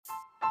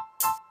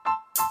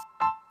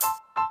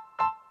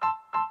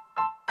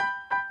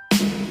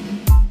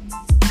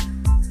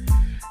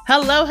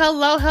Hello,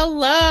 hello,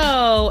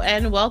 hello,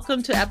 and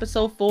welcome to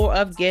episode 4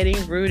 of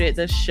Getting Rooted,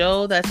 the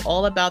show that's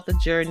all about the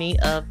journey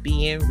of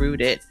being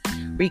rooted,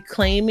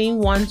 reclaiming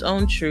one's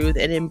own truth,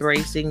 and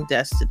embracing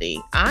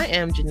destiny. I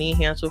am Janine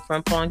Hansel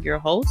Frempong, your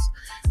host.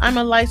 I'm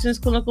a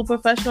licensed clinical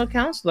professional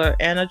counselor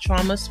and a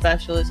trauma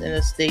specialist in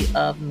the state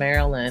of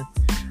Maryland.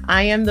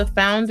 I am the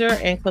founder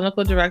and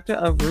clinical director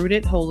of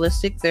Rooted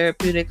Holistic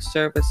Therapeutic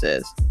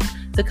Services.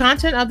 The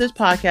content of this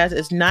podcast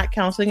is not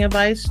counseling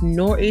advice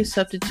nor a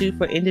substitute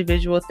for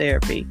individual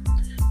therapy.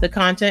 The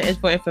content is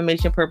for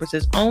information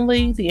purposes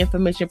only. The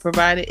information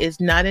provided is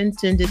not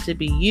intended to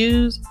be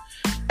used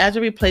as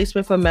a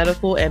replacement for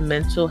medical and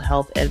mental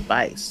health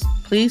advice.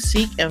 Please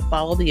seek and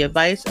follow the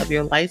advice of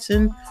your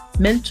licensed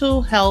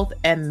mental health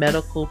and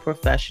medical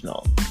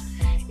professional.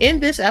 In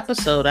this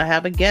episode, I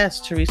have a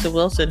guest, Teresa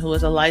Wilson, who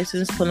is a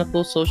licensed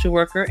clinical social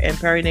worker and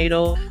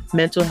perinatal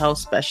mental health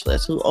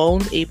specialist who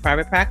owns a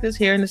private practice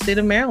here in the state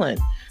of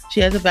Maryland. She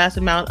has a vast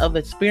amount of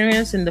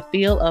experience in the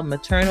field of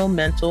maternal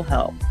mental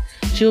health.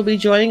 She will be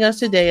joining us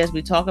today as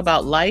we talk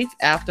about life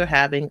after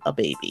having a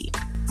baby.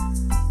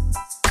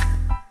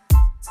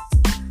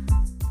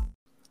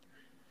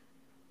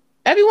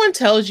 Everyone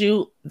tells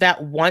you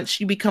that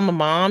once you become a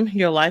mom,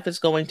 your life is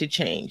going to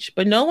change,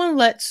 but no one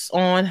lets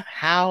on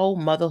how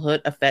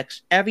motherhood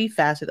affects every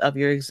facet of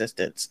your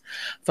existence,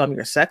 from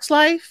your sex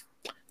life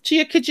to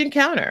your kitchen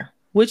counter,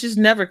 which is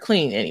never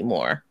clean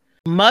anymore.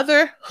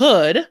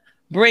 Motherhood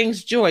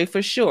brings joy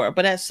for sure,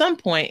 but at some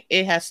point,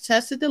 it has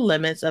tested the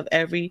limits of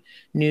every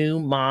new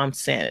mom's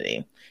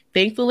sanity.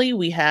 Thankfully,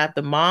 we have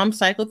the mom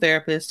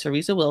psychotherapist,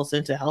 Teresa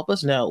Wilson, to help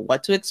us know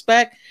what to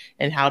expect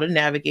and how to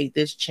navigate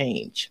this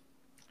change.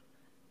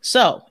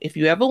 So, if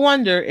you ever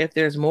wonder if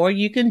there's more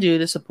you can do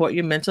to support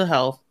your mental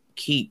health,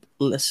 keep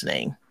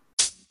listening.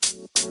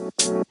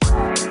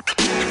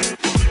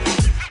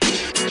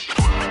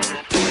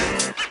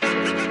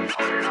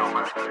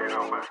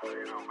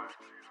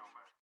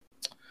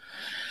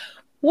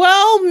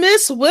 Well,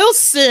 Miss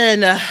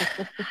Wilson,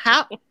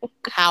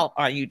 how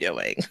are you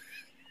doing?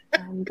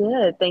 I'm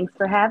good. Thanks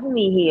for having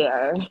me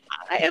here.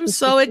 I am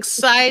so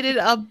excited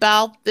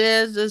about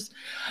this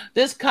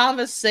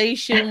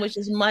conversation, which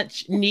is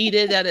much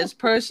needed, that is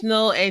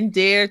personal and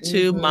dear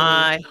to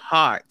my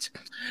heart.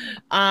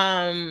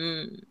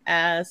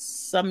 As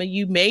some of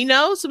you may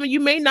know, some of you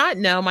may not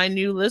know, my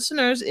new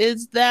listeners,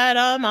 is that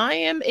I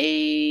am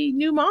a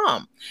new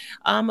mom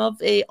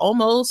of a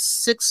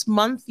almost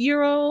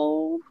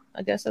 6-month-old.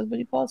 I guess that's what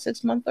you call it,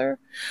 6-monther.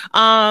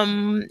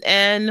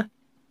 And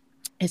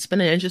it's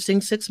been an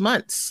interesting 6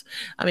 months.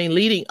 I mean,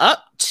 leading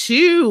up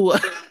to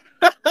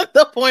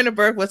the point of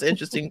birth was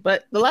interesting,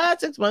 but the last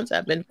 6 months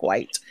have been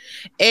quite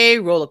a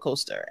roller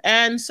coaster.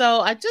 And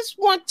so I just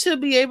want to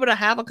be able to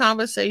have a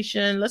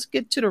conversation. Let's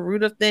get to the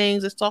root of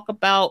things. Let's talk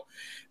about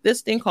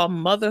this thing called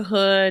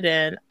motherhood,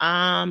 and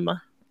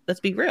let's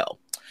be real.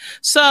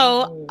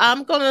 So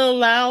I'm going to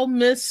allow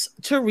Miss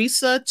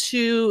Teresa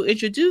to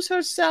introduce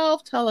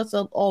herself, tell us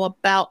all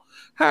about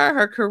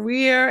her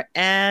career,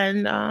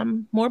 and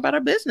more about her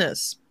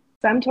business.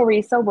 So I'm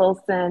Teresa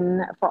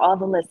Wilson. For all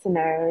the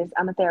listeners,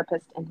 I'm a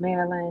therapist in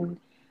Maryland.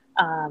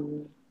 I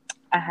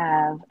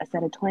have a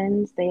set of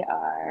twins. They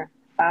are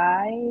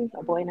 5,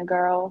 a boy and a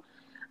girl.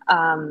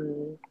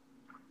 And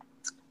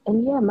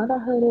yeah,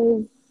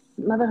 motherhood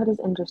is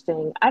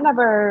interesting. I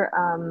never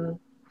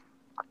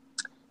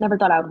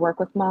thought I'd work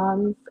with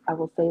moms. I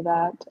will say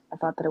that. I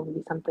thought that it would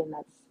be something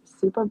that's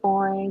super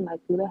boring. Like,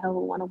 who the hell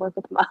would want to work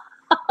with moms?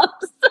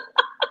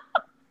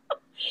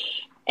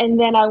 And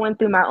then I went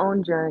through my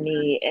own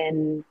journey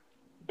in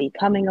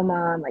becoming a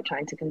mom, like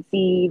trying to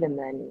conceive and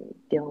then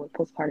dealing with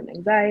postpartum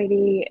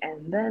anxiety.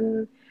 And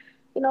then,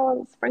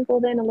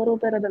 sprinkled in a little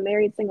bit of the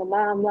married single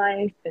mom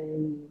life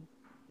and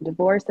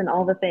divorce and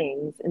all the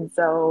things. And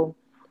so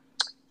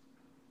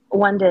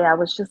one day I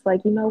was just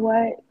like, you know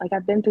what? Like,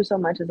 I've been through so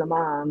much as a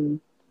mom.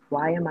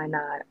 Why am I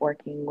not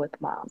working with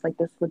moms? Like,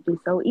 this would be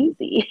so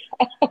easy.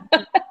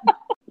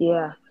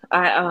 Yeah.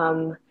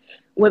 I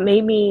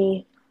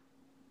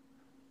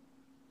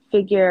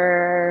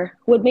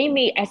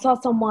saw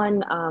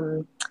someone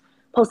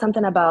post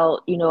something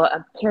about,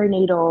 a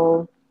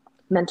perinatal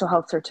mental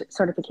health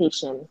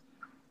certification.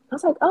 I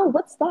was like, oh,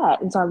 what's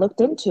that? And so I looked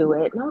into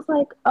it and I was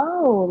like,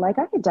 oh, like,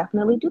 I could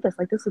definitely do this.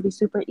 Like, this would be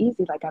super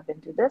easy. Like, I've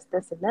been through this,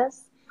 this, and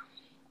this.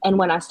 And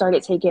when I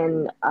started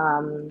taking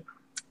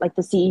like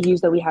the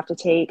CEUs that we have to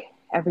take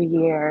every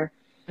year,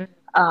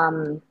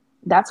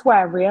 that's where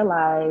I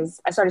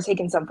realized I started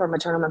taking some for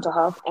maternal mental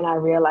health. And I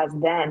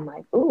realized then,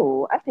 like,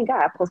 ooh, I think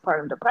I have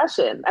postpartum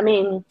depression. I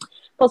mean,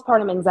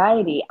 postpartum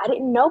anxiety. I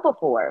didn't know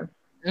before.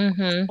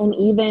 Mm-hmm. And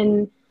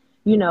even,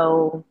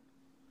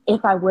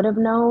 if I would have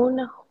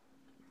known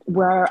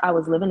where I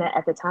was living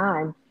at the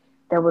time,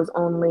 there were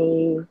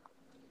only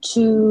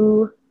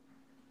two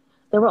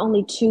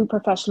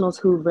professionals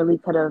who really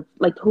could have,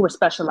 like, who were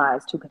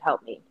specialized, who could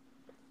help me.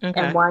 Okay.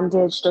 And one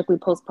did strictly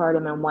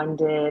postpartum and one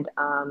did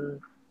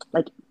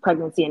like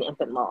pregnancy and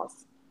infant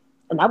loss.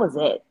 And that was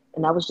it.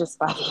 And that was just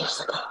 5 years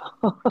ago.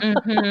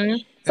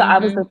 So I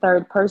was the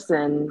third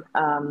person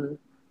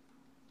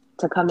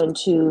to come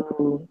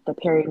into the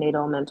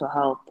perinatal mental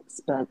health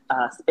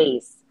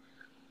space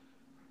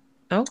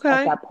at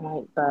Okay. that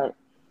point. But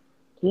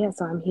yeah,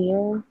 so I'm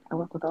here. I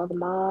work with all the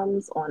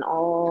moms on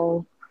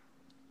all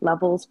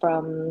levels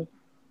from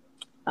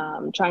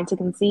trying to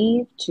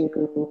conceive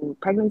to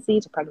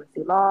pregnancy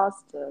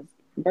loss to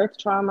birth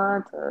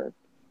trauma to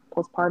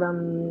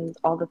postpartum,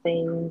 all the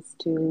things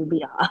to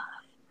beyond.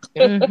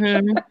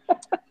 Mm-hmm.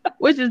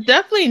 Which is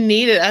definitely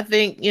needed. I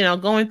think,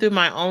 going through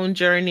my own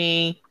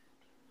journey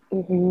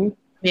Mm-hmm.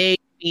 made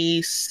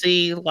me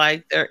see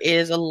like there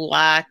is a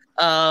lack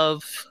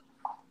of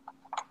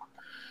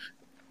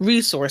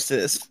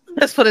resources.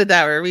 Let's put it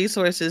that way,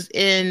 resources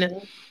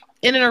Mm-hmm.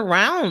 in and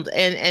around.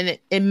 And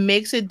it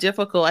makes it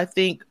difficult. I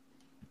think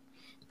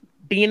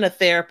being a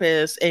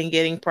therapist and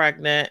getting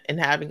pregnant and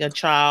having a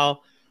child,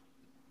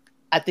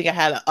 I think I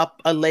had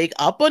a leg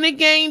up on the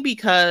game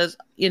because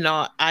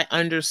I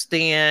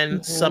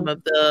understand some Mm-hmm.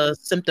 of the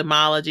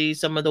symptomology,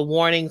 some of the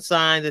warning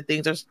signs that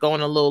things are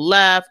going a little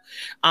left.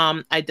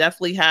 I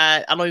definitely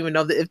had. I don't even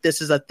know if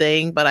this is a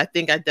thing, but I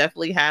think I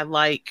definitely had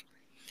like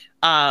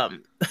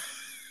um,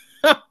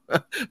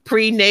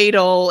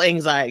 prenatal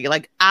anxiety.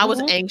 Like I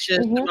was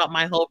anxious Mm-hmm. throughout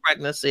my whole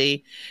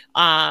pregnancy,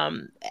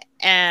 um,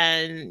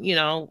 and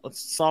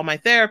saw my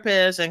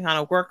therapist and kind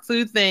of worked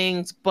through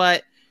things,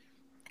 but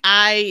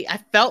I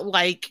felt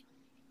like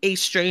a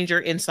stranger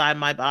inside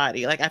my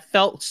body. Like I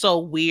felt so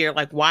weird.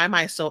 Like why am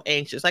I so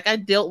anxious? Like I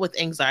dealt with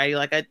anxiety.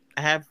 Like I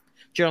have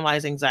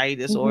generalized anxiety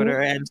Mm-hmm.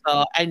 disorder, and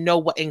so I know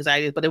what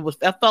anxiety is. But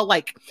it felt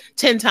like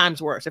 10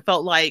 times worse. It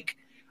felt like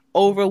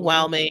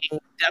Mm-hmm. overwhelming.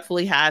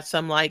 Definitely had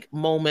some like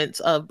moments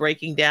of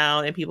breaking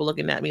down, and people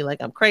looking at me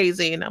like I'm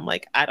crazy, and I'm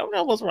like I don't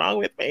know what's wrong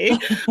with me.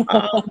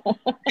 Um,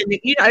 and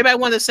everybody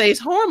want to say it's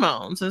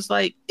hormones. It's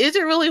like, is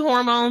it really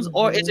hormones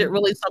or is it Mm-hmm.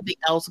 really something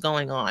else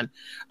going on?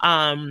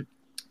 Um,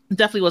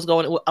 definitely was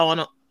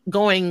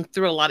going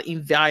through a lot of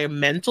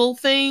environmental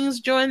things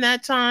during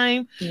that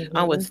time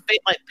Mm-hmm. with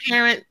like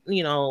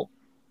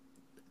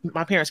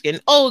my parents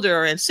getting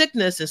older and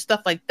sickness and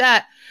stuff like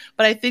that.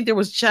 But I think there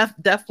was just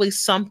definitely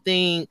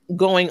something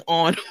going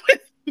on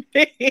with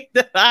me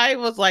that I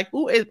was like,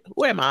 who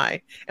am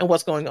I and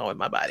what's going on with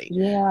my body?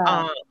 Yeah.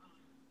 Um,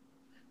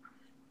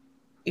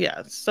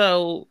 yeah.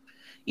 So,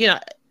 you know,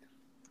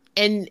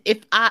 and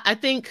if I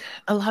think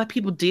a lot of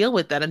people deal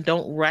with that and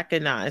don't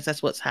recognize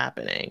that's what's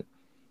happening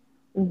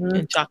Mm-hmm.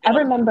 and chalk I it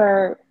up.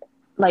 remember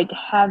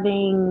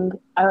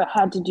I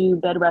had to do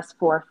bed rest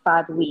for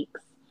 5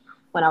 weeks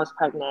when I was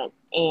pregnant.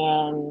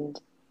 And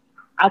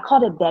I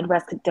called it bed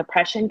rest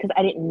depression because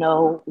I didn't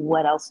know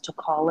what else to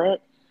call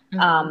it. Mm-hmm.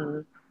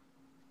 Um,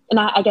 and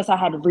I guess I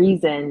had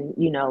reason,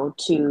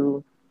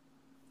 to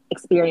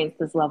experience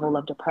this level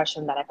of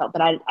depression that I felt.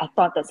 But I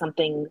thought that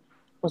something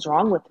was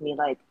wrong with me.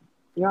 Like,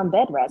 you're on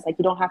bed rest. Like,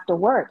 you don't have to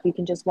work. You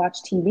can just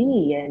watch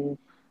TV. And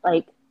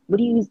like, what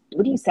are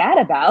you sad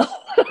about?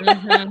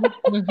 Mm-hmm.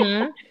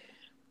 Mm-hmm.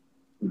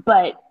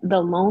 But the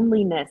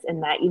loneliness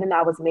in that, even though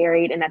I was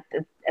married and at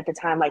the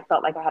time, like,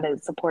 felt like I had a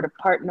supportive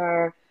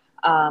partner,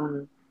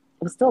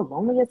 it was still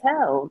lonely as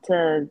hell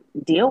to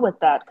deal with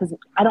that because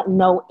I don't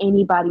know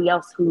anybody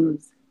else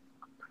who's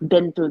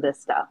been through this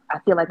stuff. I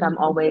feel like I'm Mm-hmm.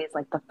 always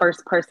like the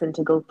first person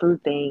to go through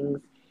things.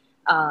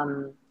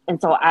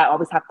 And so I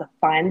always have to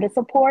find the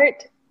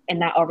support and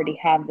not already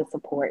have the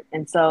support.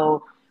 And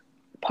so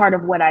part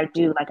of what I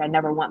do, like I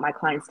never want my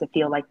clients to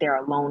feel like they're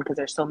alone because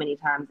there's so many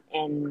times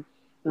in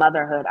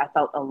motherhood I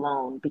felt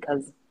alone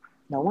because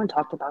no one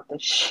talked about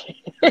this shit.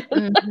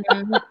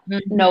 Mm-hmm.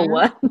 No Mm-hmm.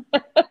 one.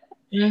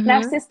 And I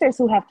have Mm-hmm. sisters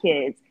who have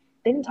kids.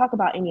 They didn't talk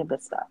about any of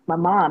this stuff. My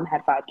mom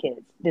had 5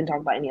 kids. Didn't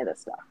talk about any of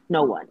this stuff.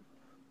 No one.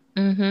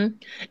 Mm-hmm.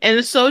 And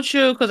it's so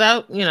true because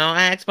I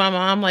asked my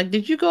mom, like,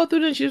 did you go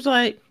through this? She was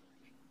like,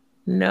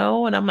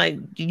 no. And I'm like,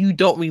 you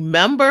don't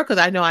remember? Because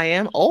I know I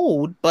am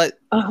old, but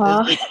Uh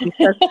is it huh.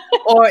 because,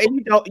 or if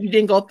you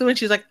didn't go through? And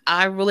she's like,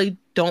 I really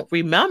don't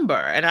remember.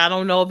 And I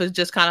don't know if it's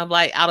just kind of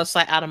like out of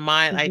sight, out of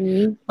mind. Like,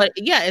 Mm-hmm. but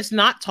yeah, it's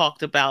not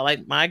talked about.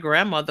 Like my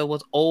grandmother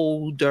was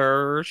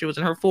older. She was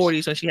in her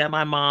 40s when she had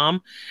my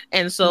mom.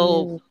 And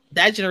so Mm-hmm.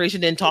 that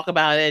generation didn't talk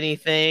about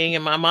anything.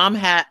 And my mom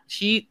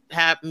she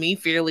had me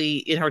fairly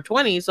in her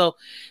 20s. So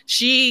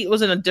she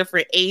was in a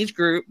different age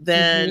group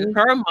than Mm-hmm.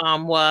 her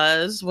mom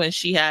was when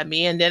she had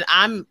me. And then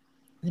I'm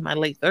in my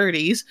late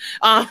 30s.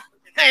 Um,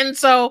 and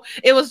so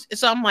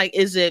I'm like,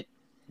 is it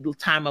the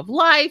time of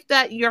life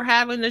that you're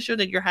having this, or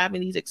that you're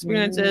having these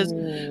experiences?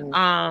 Mm.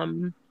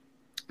 Um,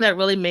 that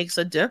really makes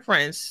a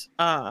difference.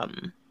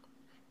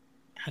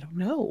 I don't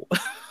know.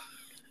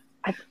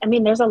 I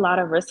mean, there's a lot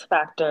of risk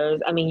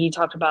factors. I mean, you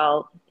talked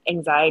about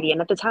anxiety,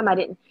 and at the time, I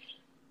didn't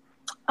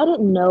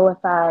know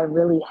if I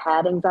really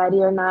had anxiety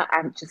or not.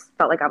 I just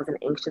felt like I was an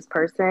anxious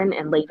person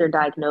and later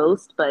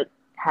diagnosed, but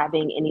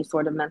having any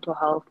sort of mental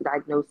health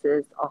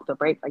diagnosis off the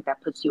break, like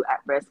that puts you at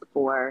risk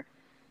for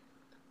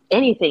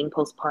anything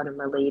postpartum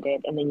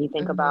related. And then you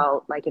think Mhm.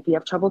 about like if you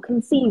have trouble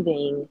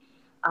conceiving,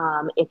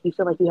 if you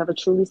feel like you have a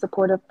truly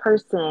supportive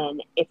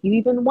person, if you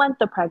even want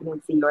the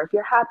pregnancy or if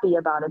you're happy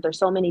about it, there's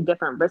so many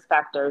different risk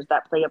factors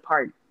that play a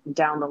part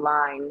down the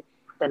line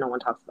that no one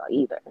talks about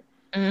either.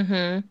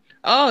 Mm-hmm.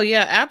 Oh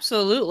yeah,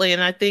 absolutely.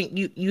 And I think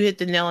you hit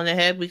the nail on the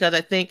head, because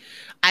I think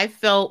I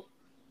felt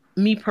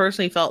me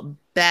personally felt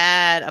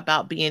bad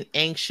about being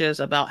anxious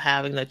about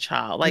having a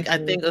child. Like I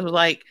think it was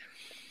like,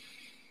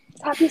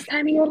 It's happiest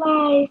time of your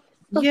life.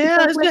 It's supposed to be yeah,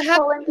 so it's gonna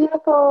have, blissful and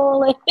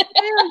beautiful.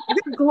 yeah,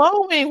 you're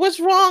glowing. What's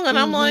wrong? And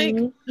I'm like,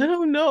 Mm-hmm. I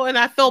don't know. And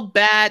I felt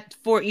bad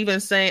for even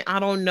saying I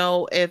don't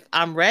know if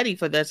I'm ready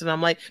for this. And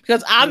I'm like,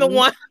 because I'm the Mm-hmm.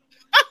 one.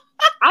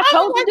 I I'm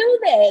chose the to one. do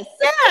this.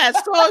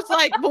 Yes. So it's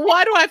like, but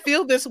why do I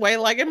feel this way?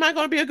 Like, am I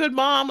going to be a good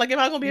mom? Like, am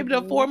I going to be able to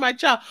Mm-hmm. afford my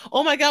child?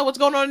 Oh my God, what's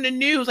going on in the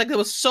news? Like, there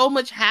was so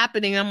much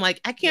happening. I'm like,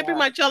 I can't bring Yeah.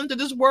 my child into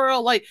this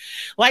world like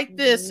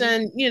this. Mm-hmm.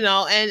 And,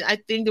 and I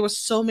think there were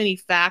so many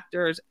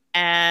factors.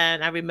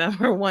 And I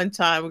remember one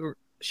time we were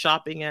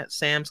shopping at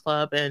Sam's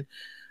Club, and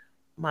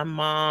my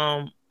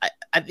mom,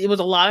 it was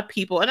a lot of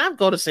people, and I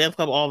go to Sam's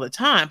Club all the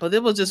time, but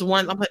there was just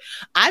one. I'm like,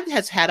 I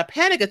just had a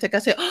panic attack. I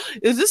said, oh,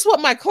 "Is this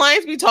what my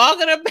clients be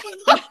talking about?"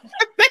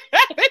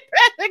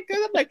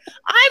 I'm like,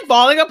 I'm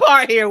falling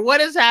apart here.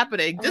 What is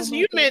happening? Oh This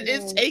my human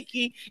goodness.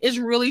 is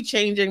really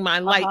changing my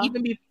life, Uh-huh.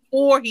 even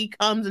before he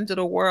comes into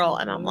the world.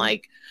 And I'm Mm-hmm.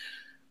 like,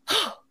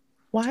 oh,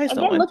 why is And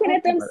no then one looking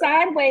at talking them about it?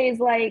 sideways,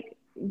 like,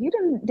 you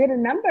did a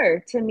number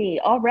to me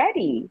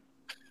already.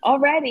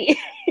 Already.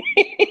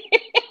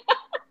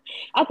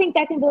 I think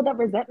that can build up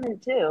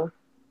resentment too,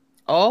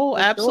 Oh,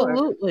 for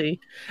sure. absolutely.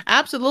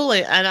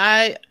 Absolutely. And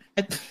I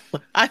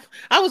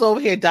I was over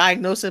here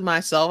diagnosing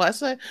myself. I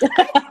said,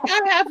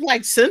 I have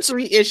like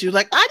sensory issues.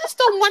 Like, I just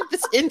don't want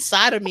this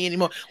inside of me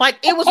anymore. Like,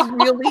 it was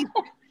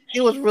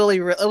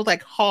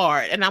like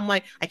hard. And I'm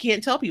like, I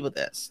can't tell people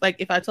this. Like,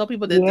 if I tell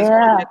people this person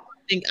Yeah. is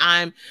think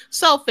I'm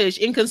selfish,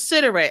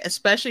 inconsiderate,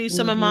 especially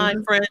some of my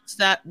Mm-hmm. friends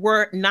that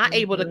were not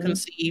able to Mm-hmm.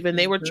 conceive, and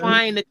they were Mm-hmm.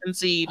 trying to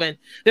conceive, and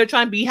they're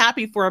trying to be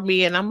happy for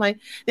me. And I'm like,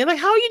 they're like,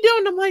 how are you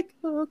doing? I'm like,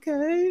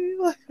 okay.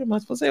 Like, am I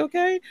supposed to say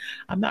okay?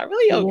 I'm not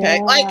really okay.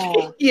 Like,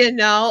 Yeah. you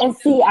know. And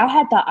see, I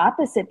had the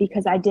opposite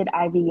because I did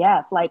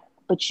IVF. Like,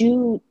 but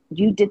you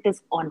did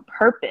this on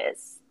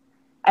purpose.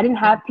 I didn't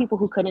have people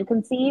who couldn't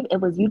conceive.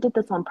 It was you did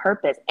this on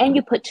purpose, and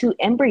you put two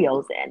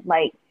embryos in.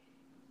 Like,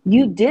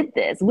 you did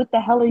this. What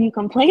the hell are you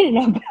complaining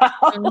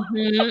about?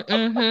 Mm-hmm,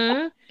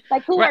 mm-hmm.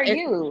 Like, who are Right.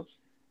 you?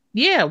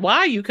 Yeah, why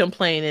are you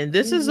complaining?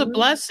 This is a Mm-hmm.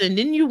 blessing.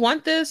 Didn't you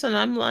want this? And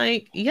I'm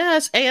like,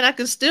 yes. And I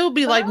can still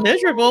be like Oh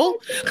miserable. my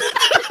goodness.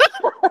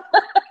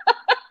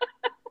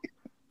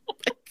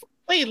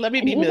 Please let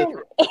me And be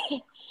miserable.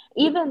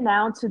 even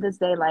now to this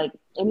day, like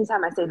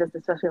anytime I say this,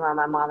 especially around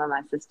my mom and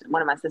my sister,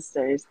 one of my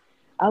sisters,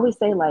 I always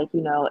say like,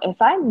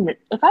 if I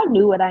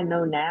knew what I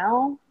know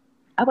now,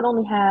 I would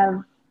only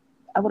have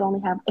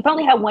if I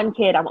only had one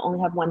kid, I would only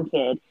have one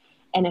kid.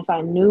 And if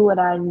I knew what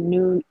I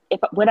knew,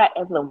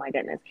 oh my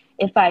goodness,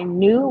 if I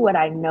knew what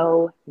I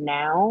know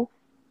now,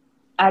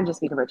 I'd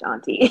just be the rich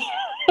auntie.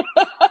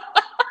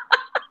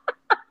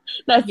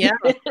 That's Yeah.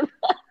 it.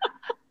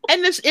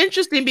 And it's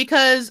interesting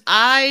because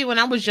when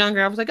I was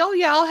younger, I was like, oh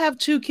yeah, I'll have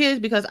two kids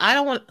because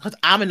because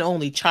I'm an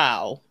only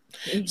child.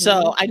 Mm-hmm.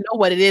 So I know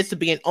what it is to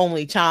be an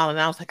only child. And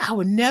I was like, I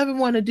would never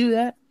want to do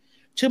that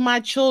to my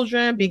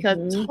children because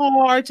it's Mm-hmm.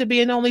 hard to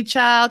be an only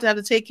child, to have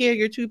to take care of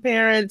your two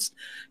parents.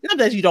 Not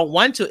that you don't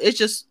want to,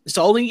 it's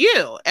only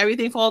you.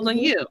 Everything falls on Mm-hmm.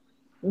 you.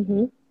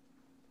 Mm-hmm.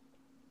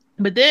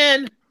 But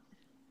then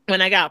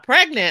when I got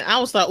pregnant, I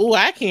was like, oh,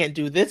 I can't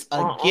do this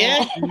again.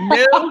 Uh-uh.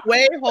 No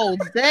way,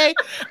 Jose.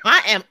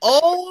 I am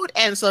old,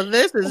 and so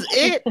this is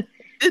it.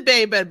 This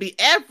baby better be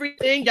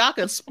everything. Y'all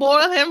can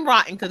spoil him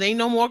rotten because ain't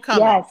no more coming.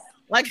 Yes.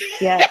 Like,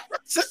 Yes.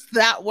 it's just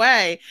that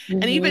way.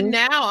 And even Mm-hmm.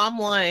 now, I'm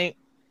like,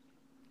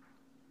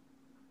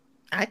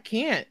 I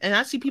can't. And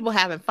I see people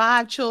having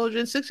 5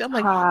 children, 6. I'm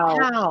like, How?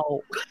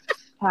 how?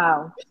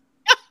 How?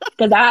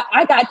 Because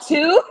I got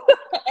two.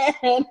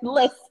 And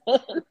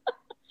listen,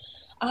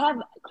 I have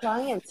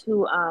clients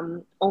who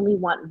only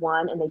want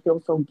one and they feel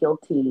so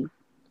guilty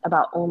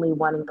about only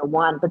wanting the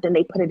one, but then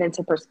they put it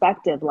into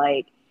perspective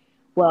like,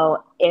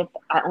 well, if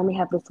I only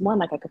have this one,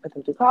 like I could put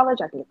them through college,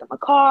 I can get them a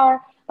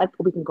car, like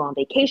we can go on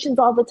vacations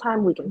all the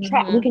time, we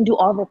Mm-hmm. can do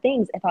all the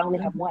things if I only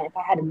have Mm-hmm. one. If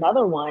I had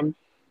another one,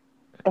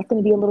 that's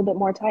going to be a little bit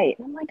more tight.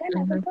 And I'm like, I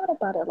never Mm-hmm. thought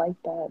about it like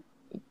that.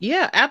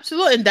 Yeah,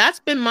 absolutely. And that's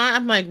been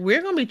I'm like,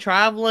 we're gonna be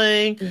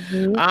traveling.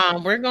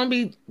 Mm-hmm. We're gonna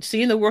be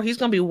seeing the world. He's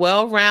gonna be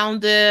well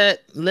rounded,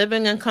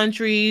 living in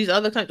countries,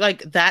 other countries.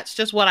 Like, that's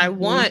just what I Mm-hmm.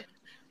 want.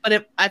 But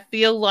if I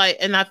feel like,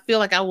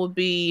 I will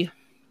be,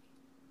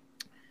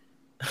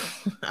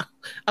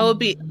 I would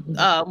be,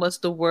 Mm-hmm. what's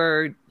the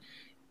word?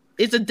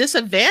 It's a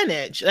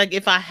disadvantage. Like,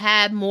 if I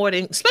had more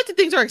than expected,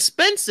 things are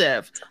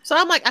expensive. So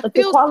I'm like, I But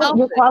feel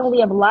your selfish.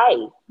 quality of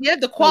life Yeah,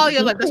 the like quality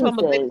of life. That's what I'm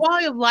gonna say. decreases.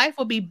 Quality of life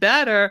would be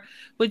better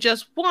with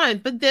just one.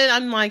 But then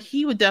I'm like,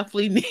 he would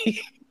definitely need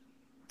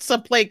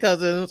some play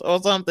cousins or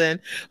something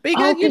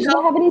Oh, because because you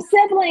don't have any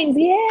siblings.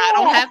 I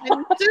don't Yeah. have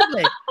any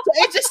siblings. So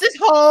it's just this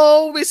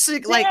whole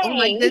like, oh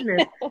my Dang.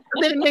 goodness.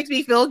 And then it makes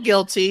me feel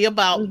guilty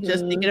about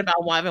just thinking Mm-hmm.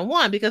 about having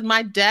one because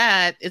my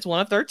dad is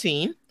one of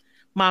 13.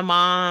 my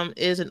mom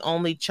is an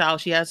only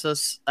child. She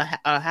has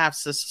a half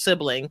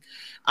sibling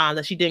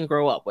that she didn't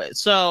grow up with.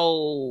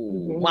 So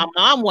my Mm-hmm.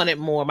 mom wanted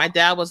more. My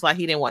dad was like,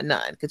 he didn't want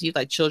none because he's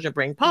like, children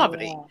bring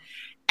poverty. Yeah.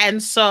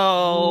 And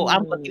so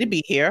I'm lucky to Mm.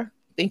 be here.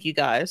 Thank you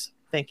guys.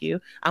 Thank you.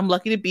 I'm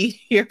lucky to be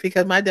here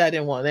because my dad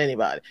didn't want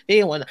anybody. He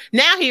didn't want.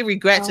 Now he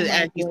regrets Oh it my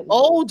as he's goodness.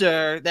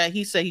 older that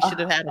he said he should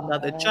have had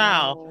another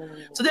child.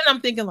 So Oh. then I'm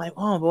thinking like,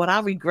 oh, but I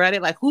regret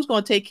it. Like, who's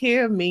going to take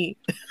care of me?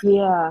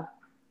 Yeah.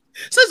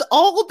 So it's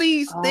all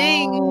these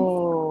things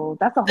Oh,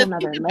 that's a to whole think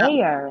nother about,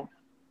 layer.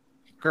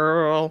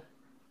 girl.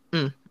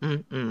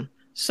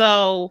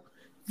 So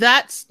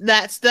that's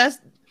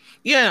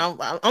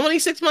I'm only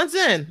 6 months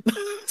in.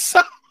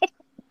 So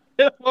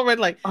I'm already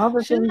like, All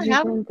the should things I you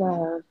have? think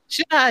of.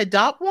 Should I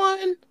adopt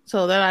one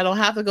so that I don't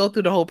have to go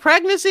through the whole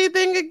pregnancy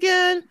thing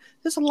again?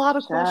 There's a lot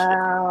of questions.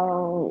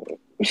 Child.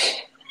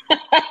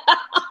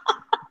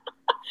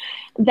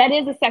 That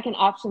is a second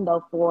option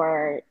though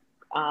for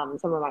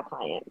some of my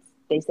clients.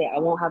 They say I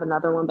won't have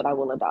another one, but I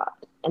will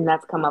adopt, and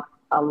that's come up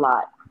a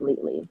lot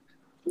lately.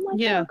 I'm like, oh,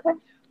 Yeah, okay,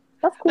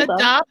 that's cool though.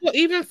 adopt or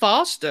even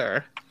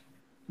foster.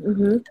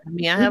 Mhm. I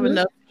mean, I have Mhm.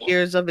 enough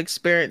years of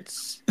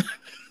experience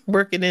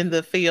working in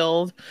the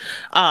field,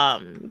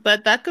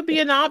 but that could be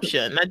an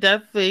option. I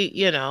definitely,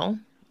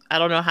 I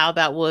don't know how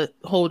that would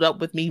hold up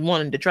with me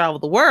wanting to travel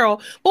the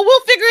world, but we'll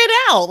figure it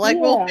out. Like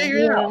we'll Yeah. figure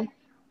it out. Yeah.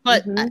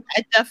 But Mhm.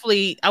 I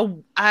definitely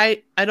I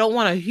don't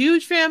want a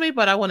huge family,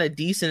 but I want a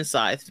decent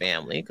sized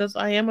family because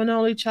I am an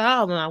only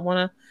child and I want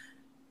to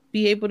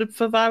be able to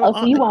provide. Oh,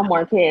 so you want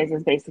more kids?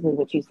 Is basically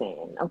what you're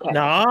saying. Okay.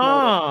 No, Noted.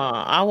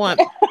 I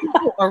want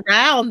people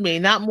around me,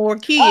 not more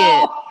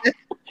kids.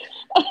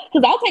 Oh,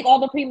 because I'll take all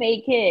the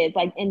pre-made kids.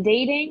 Like in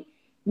dating,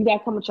 you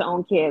gotta come with your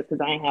own kids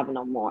because I ain't having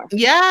no more.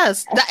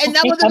 Yes, I and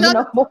that ain't was having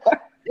another. no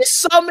more. There's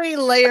so many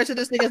layers to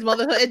this thing as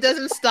motherhood. It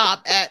doesn't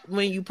stop at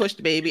when you push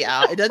the baby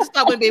out. It doesn't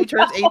stop when baby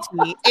turns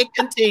 18. It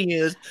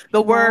continues.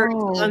 The worries,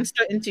 the No.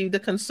 uncertainty, the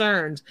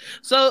concerns.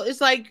 So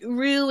it's like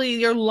really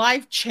your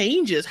life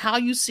changes. How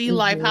you see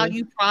life, how Mhm.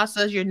 you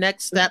process your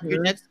next step, your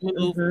Mhm. next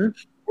move Mhm.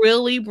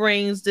 really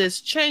brings this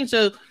change.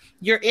 So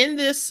you're in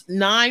this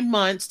 9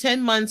 months,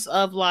 10 months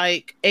of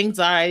like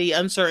anxiety,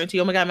 uncertainty.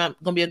 Oh my God, I'm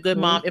gonna be a good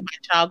mom. Mhm. Is my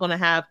child gonna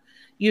have,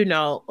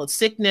 a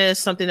sickness,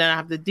 something that I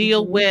have to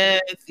deal Mhm.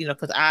 with,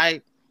 because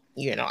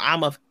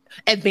I'm of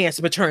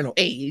advanced maternal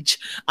age,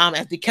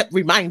 as they kept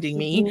reminding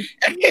me Mhm.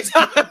 every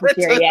time I The went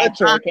to the geriatric.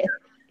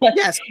 doctor.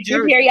 Yes,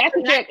 You're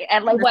geriatric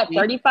at like what,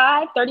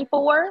 35,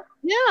 34?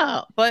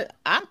 yeah, but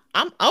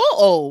I'm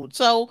old,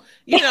 so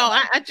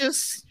I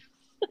just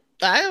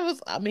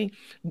I mean,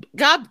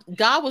 God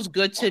was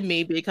good to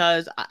me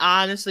because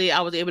honestly, I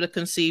was able to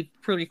conceive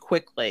pretty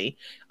quickly.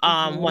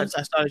 Mhm. Once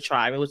I started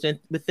trying, it was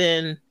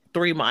within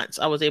 3 months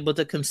I was able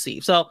to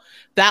conceive. So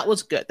that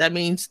was good. That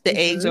means the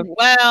eggs are Mhm.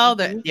 well,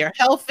 that Mhm. they're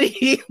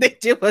healthy, they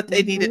did what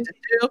they needed Mhm. to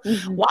do.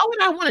 Mhm. Why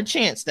would I want to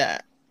chance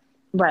that?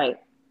 Right.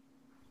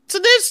 So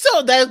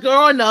there's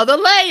girl another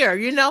layer.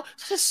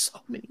 There's so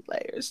many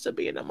layers to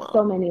being a So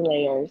mom. many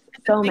layers.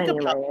 And to So think many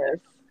about layers.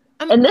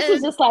 that. And this is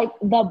And just like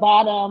the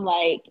bottom,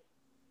 like,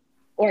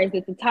 or is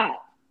it the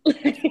top?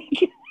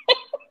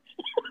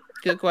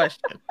 good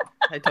question.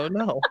 I don't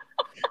know.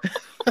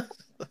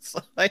 It's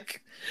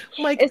like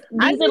I These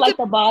are need to, like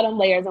the bottom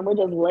layers, and we're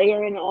just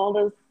layering all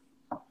this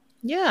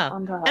yeah,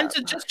 on and top.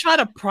 to just try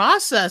to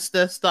process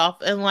this stuff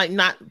and like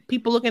not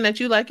people looking at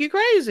you like you're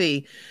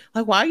crazy.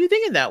 Like, why are you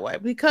thinking that way?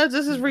 Because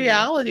this is Mhm.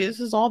 reality. This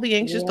is all the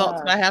anxious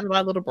thoughts that Yeah. I have in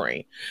my little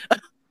brain.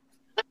 And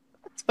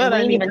But we I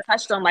ain't need even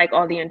touched on like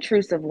all the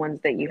intrusive ones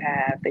that you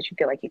have that you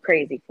feel like you're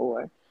crazy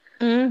for.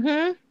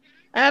 to.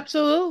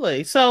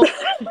 Absolutely. So,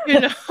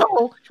 you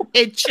know,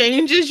 it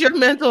changes your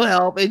mental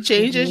health. It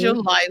changes your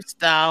Hmm.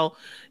 lifestyle.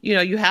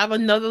 You have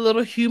another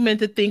little human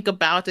to think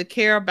about, to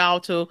care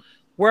about, to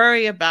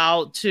worry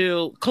about,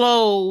 to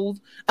clothe,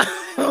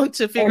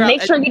 to figure And out.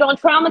 make sure you don't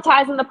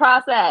traumatize in the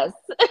process.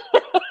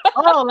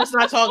 Oh, let's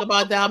not talk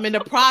about that. I'm in the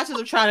process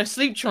of trying to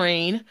sleep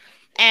train,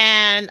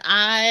 and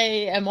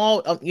I am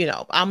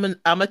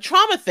I'm a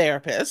trauma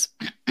therapist,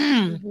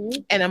 and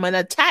Hmm. I'm an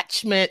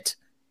attachment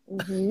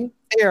Hmm.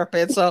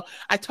 therapist. So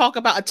I talk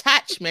about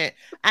attachment,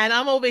 and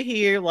I'm over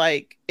here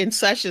like in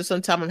sessions.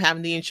 Sometimes I'm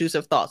having the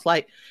intrusive thoughts,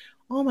 like,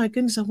 "Oh my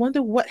goodness, I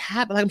wonder what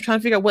happened." Like I'm trying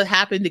to figure out what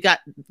happened to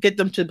get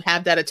them to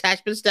have that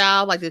attachment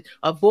style, like to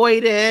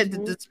avoid it, to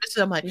Hmm. dismiss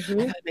it. I'm like, I Hmm.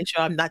 gotta make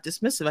sure I'm not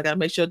dismissive. I gotta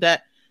make sure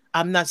that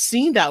I'm not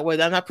seen that way.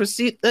 That I'm not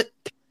perceived.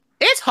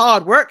 It's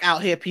hard work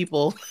out here,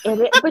 people. But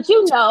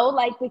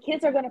like the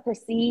kids are going to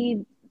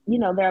perceive,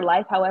 their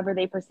life however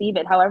they perceive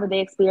it, however they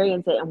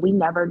experience it. And we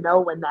never know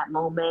when that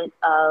moment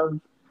of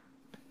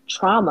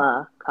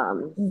trauma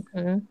comes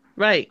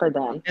Right. for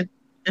them.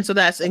 And so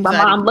that's My anxiety.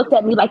 mom looked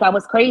at me like I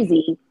was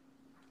crazy.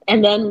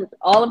 And then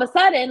all of a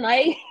sudden,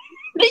 like,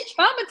 they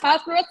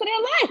traumatized for the rest of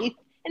their life.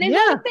 And they go to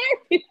Yeah.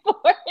 therapy for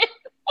it.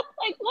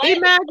 Like, what?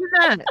 Imagine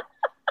that.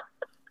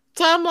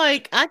 So I'm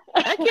like, I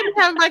can't be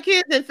having my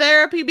kids in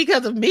therapy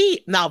because of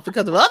me. No,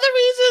 because of other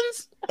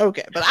reasons.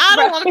 Okay, but I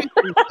don't want to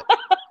Right.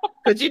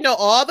 be because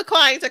all the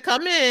clients that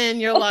come in,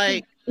 you're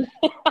like,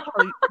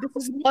 Oh, this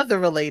is mother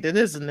related,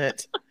 isn't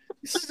it?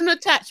 This is an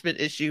attachment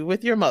issue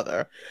with your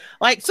mother.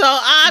 Like, so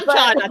I'm But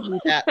trying not to do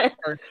that.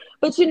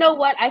 but you know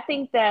what? I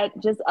think that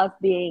just us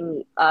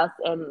being us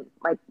and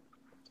like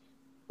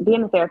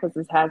being a therapist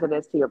is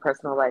hazardous to your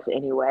personal life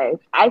anyway.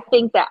 I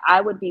think that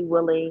I would be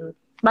willing.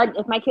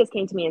 If my kids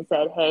came to me and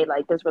said, "Hey,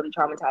 like this really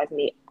traumatized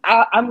me,"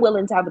 I'm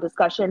willing to have a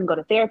discussion, go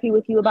to therapy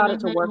with you about it,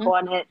 to work Mm-hmm,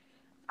 on it.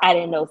 I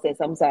didn't know, sis.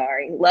 I'm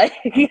sorry. Like,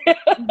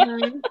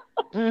 mm-hmm,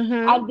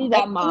 mm-hmm. I'd be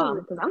that mom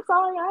Absolutely. because I'm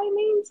sorry. I didn't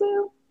mean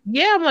to.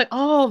 Yeah, I'm like,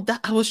 oh,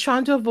 I was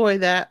trying to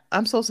avoid that.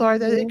 I'm so sorry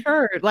that it Mm-hmm.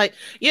 occurred. Like,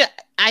 yeah,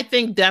 I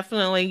think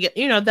definitely,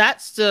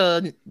 that's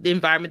the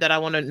environment that I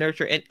want to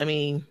nurture. I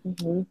mean,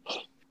 Mm-hmm.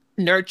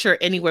 nurture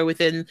anywhere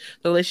within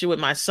the relationship with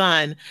my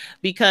son,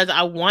 because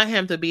I want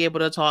him to be able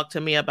to talk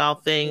to me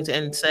about things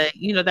and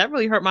Mm-hmm. say, that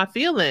really hurt my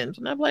feelings.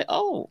 And I'm like,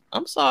 oh,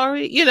 I'm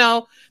sorry,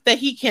 that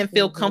he can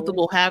feel Mm-hmm.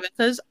 comfortable having,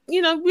 because, we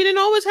didn't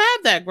always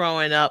have that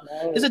growing up.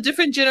 It's Right. a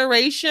different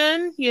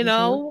generation,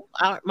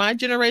 Mm-hmm. my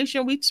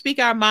generation, we speak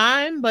our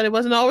mind, but it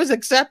wasn't always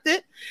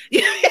accepted.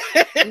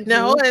 Mm-hmm.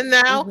 And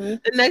now Mm-hmm.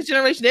 the next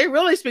generation, they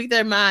really speak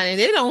their mind and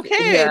they don't care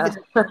if Yeah. it's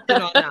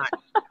accepted or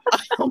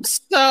not.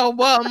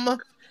 So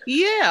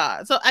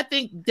yeah. So I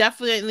think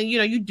definitely,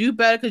 you do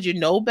better because you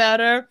know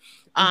better.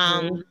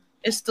 Mm-hmm.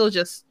 It still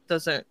just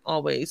doesn't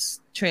always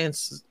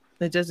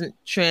it doesn't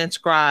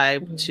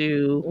transcribe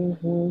to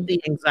Mm-hmm.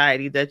 the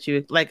anxiety that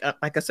you like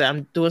I said,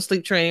 I'm doing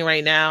sleep training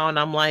right now and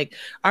I'm like,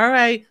 all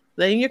right,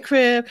 lay in your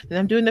crib, and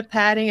I'm doing the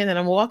patting, and then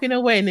I'm walking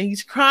away, and then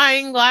he's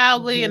crying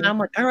loudly, and Mm-hmm. I'm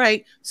like, all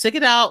right, stick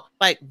it out.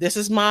 Like this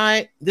is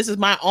my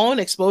own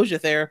exposure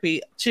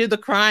therapy to the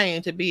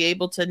crying, to be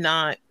able to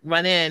not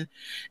run in.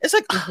 It's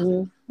like,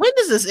 Mm-hmm. when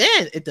does this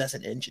end? It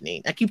doesn't end,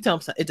 Janine. I keep telling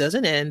myself it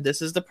doesn't end.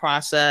 This is the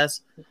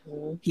process.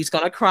 Mm-hmm. He's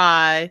gonna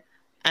cry,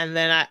 and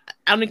then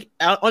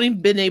I've only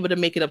been able to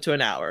make it up to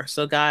an hour.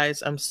 So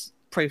guys,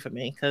 pray for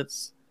me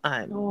because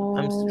I'm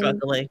Oh,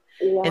 struggling.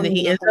 yeah, I And don't then even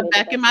he know ends if I up made it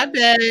back in that my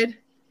far. bed,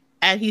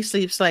 and he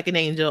sleeps like an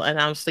angel, and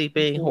I'm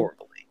sleeping Mm-hmm.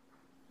 horribly.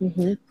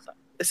 Mm-hmm. So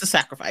it's a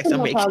sacrifice Pretty I'm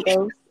much how it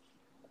making. goes.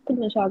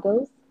 Pretty much how it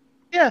goes.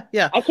 Yeah,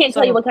 yeah. I can't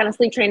tell you So what kind of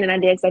sleep training I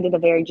did because I did a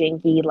very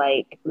janky,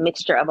 like,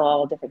 mixture of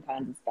all different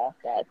kinds of stuff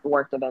that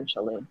worked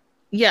eventually.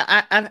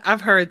 yeah,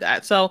 I've heard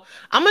that. So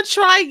I'm gonna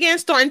try again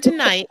starting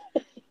tonight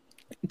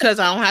because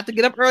I don't have to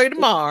get up early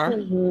tomorrow,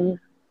 Mm-hmm.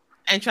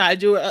 and try to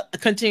do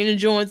continue to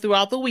join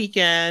throughout the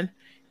weekend.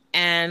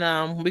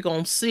 And we're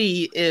gonna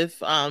see if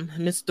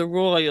Mr.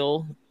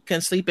 Royal can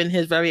sleep in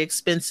his very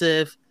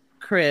expensive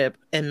crib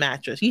and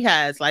mattress. He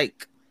has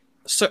like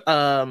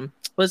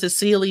what's a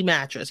Sealy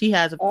mattress. He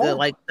has the Oh,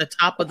 like the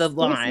top of the excuse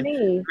line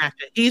me.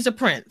 mattress. He's a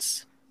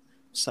prince.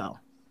 So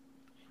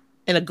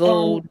in a And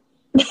gold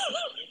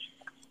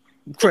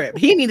crib.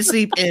 He need to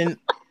sleep in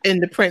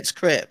the prince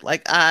crib.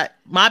 Like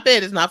my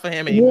bed is not for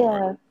him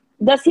anymore.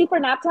 yeah. Does he for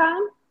nap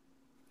time?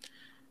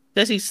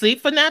 Does he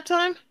sleep for nap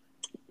time?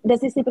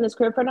 Does he sleep in his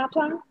crib for nap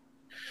time?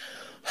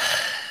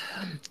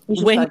 You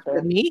should When he's start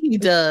with there. me, he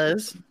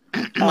does.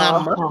 My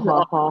mother,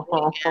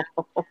 Oh,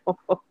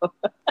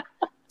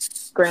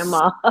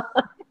 grandma.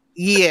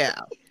 yeah,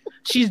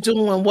 she's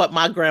doing what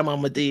my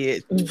grandmama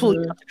did. Pull you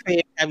Mm-hmm. out the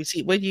crib, have you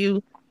seat with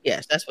you.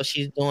 Yes, that's what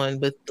she's doing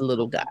with the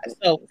little guy.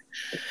 So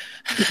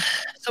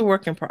it's a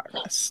work in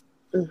progress.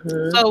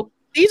 Mm-hmm. So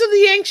these are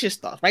the anxious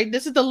stuff, right?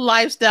 This is the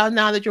lifestyle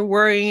now that you're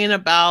worrying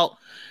about.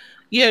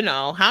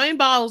 How many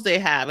bottles they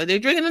have, if they're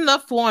drinking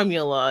enough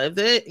formula, if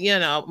they,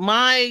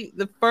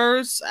 the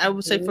first, I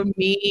would say Mm-hmm. for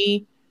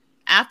me,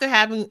 after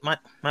having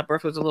my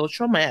birth was a little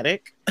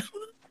traumatic.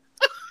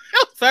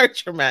 Very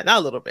traumatic, not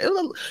a little bit. It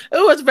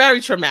was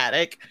very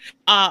traumatic.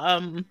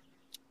 Um,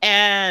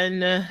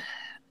 and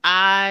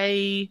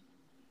I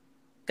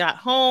got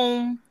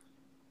home.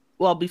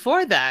 Well,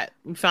 before that,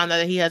 we found out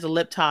that he has a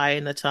lip tie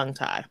and a tongue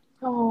tie.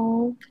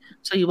 Oh.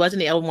 So he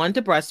wasn't able one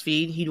to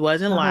breastfeed. He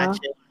wasn't Uh-huh.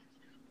 latching.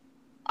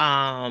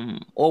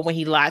 Or when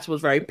he latched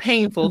was very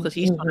painful because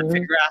he's trying to Mm-hmm.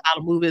 figure out how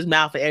to move his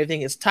mouth and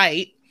everything is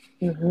tight.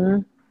 Mm-hmm.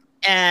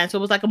 And so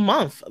it was like a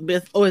month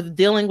with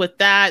dealing with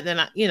that. Then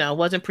I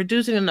wasn't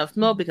producing enough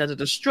milk because of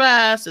the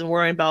stress and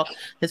worrying about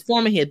his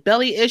forming. He had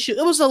belly issue.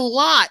 It was a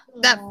lot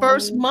that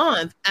first Oh.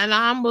 month, and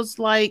I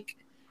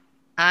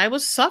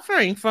was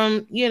suffering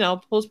from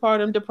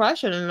postpartum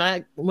depression, and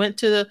I went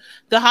to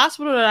the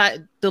hospital that I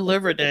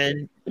delivered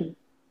in,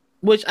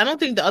 which I don't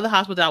think the other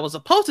hospital that I was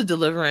supposed to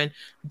deliver in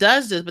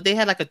does this, but they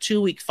had like a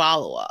 2-week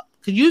follow up.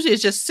 Because usually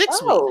it's just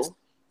 6 weeks. Oh.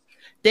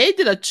 They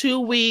did a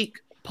 2-week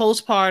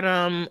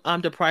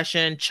postpartum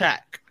depression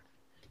check.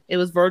 It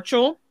was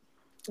virtual,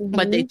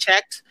 but they Mm-hmm.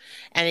 checked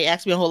and they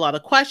asked me a whole lot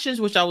of questions,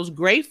 which I was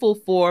grateful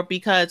for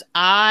because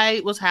I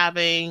was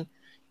having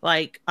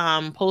like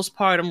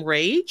postpartum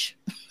rage.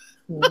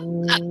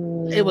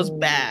 It was Mm-hmm.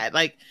 bad.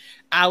 Like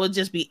I would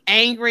just be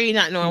angry,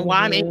 not knowing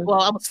why Mm-hmm.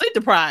 well, I was sleep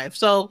deprived.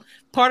 So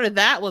part of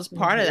that was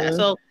part of that. Mm-hmm.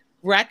 So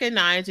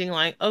recognizing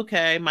like,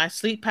 okay, my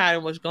sleep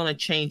pattern was going to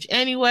change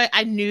anyway.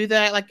 I knew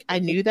that, but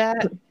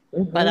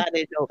Mm-hmm. I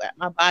didn't know that.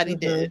 My body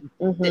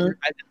Mm-hmm. didn't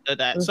register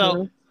that.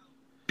 So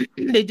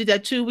Mm-hmm. they did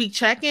that 2-week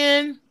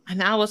check-in,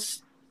 and I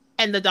was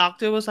And the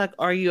doctor was like,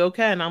 "Are you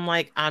okay?" And I'm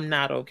like, "I'm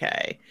not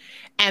okay."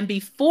 And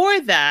before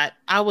that,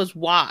 I was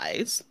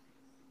wise.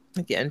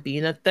 Again,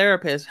 being a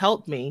therapist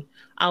helped me.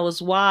 I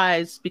was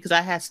wise because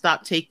I had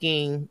stopped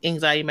taking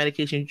anxiety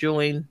medication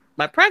during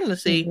my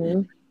pregnancy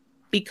Mm-hmm.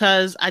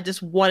 because I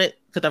just wanted,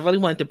 because I really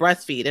wanted to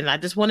breastfeed and I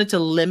just wanted to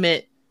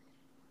limit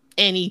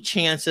any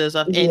chances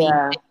of any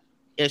Yeah.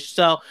 ish.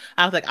 So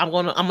I was like, I'm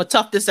gonna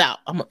tough this out.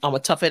 I'm gonna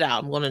tough it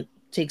out. I'm gonna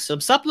take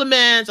some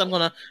supplements. I'm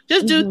gonna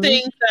just do Mm-hmm.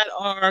 things that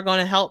are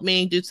gonna help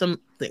me do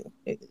something.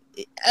 And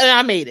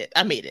I made it.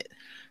 I made it.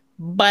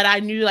 But I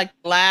knew like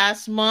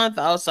last month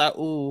I was like,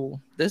 ooh,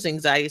 this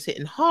anxiety is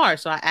hitting hard.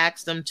 So I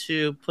asked them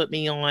to put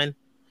me on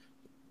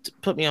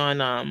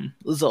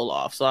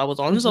Zoloft. So I was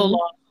on Mm-hmm.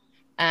 Zoloft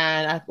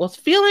and I was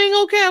feeling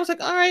okay. I was like,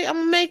 all right, I'm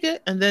gonna make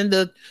it. And then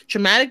the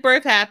traumatic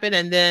birth happened,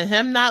 and then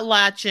him not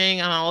latching,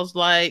 and I was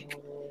like,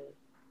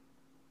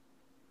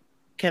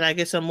 can I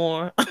get some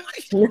more?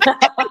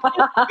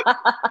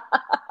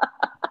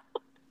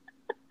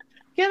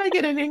 Can I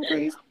get an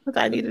increase? Because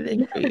I need an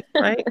increase,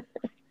 right?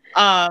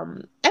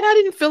 And I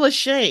didn't feel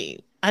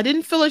ashamed. I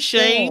didn't feel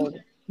ashamed,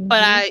 Good.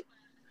 but Mm-hmm.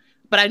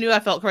 I knew I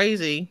felt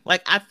crazy.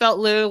 Like I felt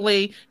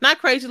literally not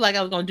crazy like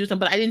I was gonna do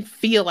something, but I didn't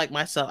feel like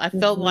myself. I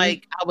felt Mm-hmm.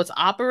 like I was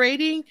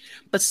operating,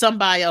 but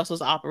somebody else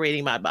was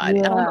operating my body.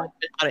 I don't know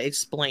Yeah. how to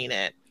explain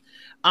it.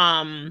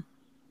 Um,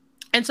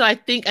 and so I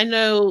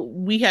know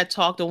we had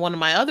talked on one of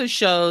my other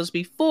shows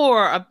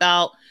before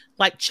about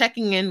like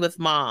checking in with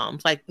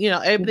moms. Like,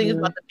 everything is Mm-hmm.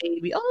 about the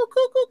baby. Oh,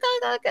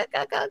 cuckoo, gaga,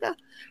 gaga, gaga.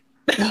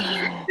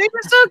 They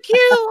were so cute.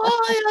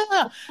 Oh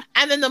yeah.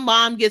 And then the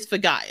mom gets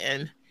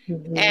forgotten.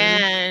 Mm-hmm.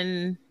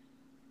 And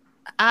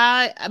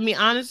I mean,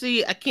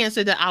 honestly, I can't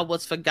say that I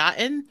was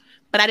forgotten,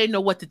 but I didn't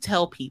know what to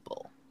tell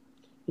people.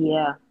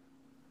 Yeah.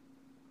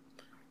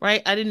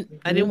 Right? I didn't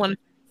Mm-hmm. want to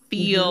Mm-hmm.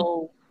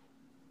 feel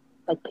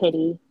Like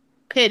pity.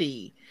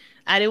 pity.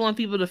 I didn't want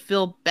people to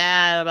feel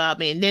bad about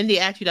me. And then they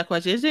ask you that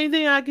question, is there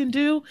anything I can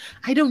do?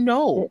 I don't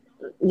know.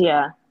 It-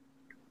 yeah.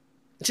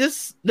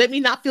 Just let me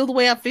not feel the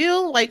way I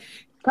feel. Like,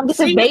 Come get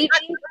this seeing baby.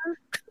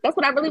 That's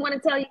what I really want to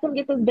tell you. Come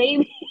get this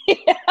baby.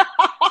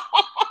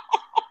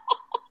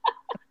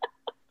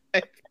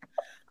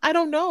 I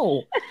don't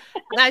know.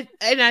 And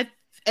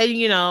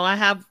I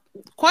have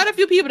quite a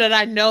few people that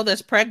I know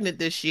that's pregnant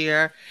this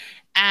year.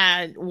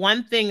 And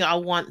one thing I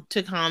want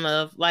to kind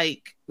of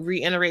like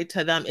reiterate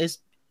to them is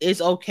it's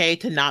okay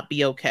to not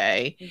be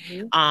okay.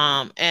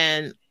 Mm-hmm.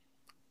 And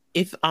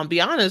if I'm be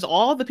honest,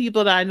 all the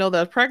people that I know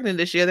that are pregnant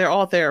this year, they're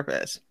all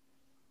therapists.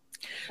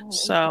 Oh,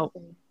 So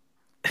interesting.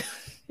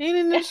 ain't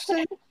it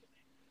interesting?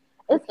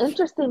 It's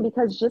interesting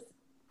because just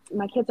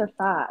my kids are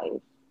 5,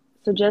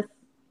 so just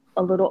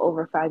a little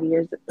over 5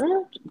 years,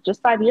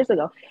 just 5 years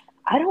ago,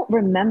 I don't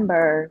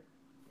remember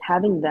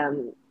having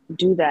them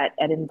do that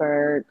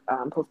Edinburgh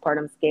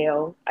postpartum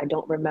scale. I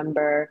don't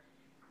remember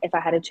if I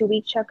had a 2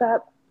 week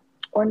checkup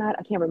or not.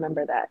 I can't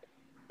remember that,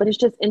 but it's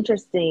just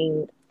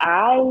interesting.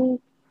 I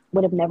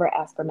would have never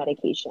asked for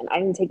medication. I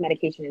didn't take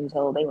medication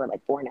until they were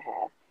like 4.5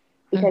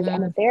 because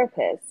I'm a Hmm.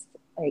 therapist.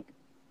 Like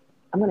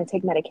I'm going to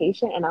take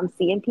medication and I'm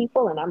seeing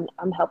people and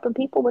I'm helping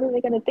people. What are they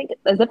going to think?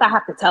 As if I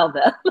have to tell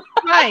them.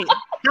 Right.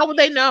 How would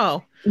they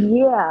know?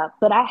 Yeah,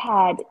 but I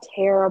had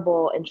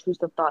terrible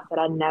intrusive thoughts that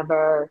I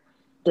never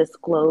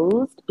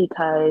disclosed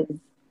because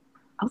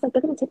I was like,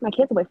 they're going to take my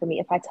kids away from me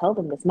if I tell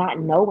them this, not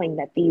knowing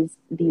that these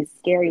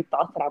scary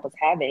thoughts that I was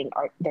having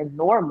are they're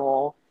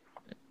normal.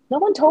 No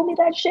one told me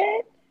that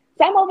shit.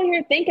 So I'm over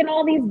here thinking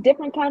all these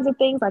different kinds of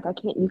things. Like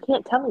you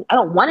can't tell me. I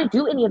don't want to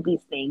do any of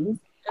these things.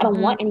 I don't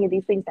Hmm. want any of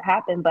these things to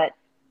happen. But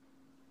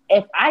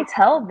if I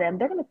tell them,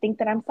 they're going to think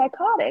that I'm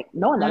psychotic,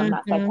 knowing that I'm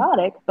not Hmm.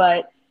 psychotic,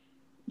 but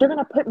they're going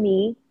to put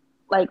me,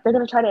 like, they're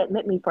going to try to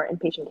admit me for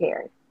inpatient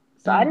care.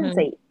 So I didn't Hmm.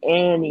 say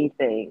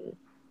anything,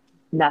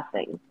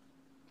 nothing.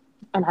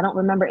 And I don't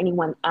remember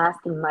anyone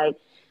asking, like,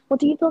 well,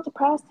 do you feel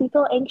depressed? Do you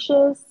feel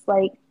anxious?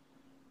 Like,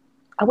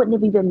 I wouldn't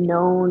have even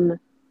known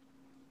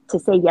to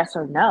say yes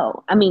or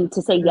no. I mean,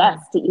 to say yes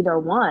to either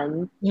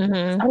one. Hmm.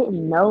 I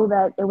didn't know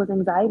that it was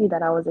anxiety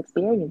that I was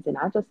experiencing.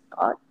 I just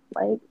thought,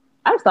 like,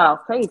 I just thought I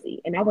was crazy,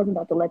 and I wasn't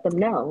about to let them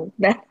know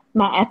that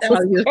my ass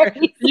was You gonna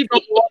crazy.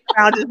 walk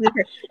around just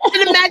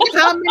and imagine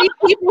how many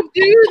people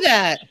do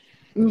that.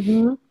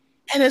 Mm-hmm.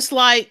 And it's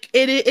like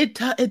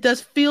it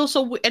does feel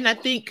so and I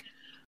think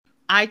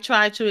I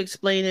try to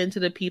explain it to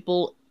the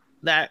people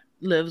that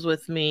lives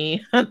with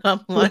me and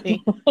I'm like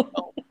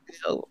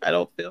I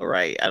don't feel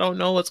right. I don't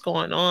know what's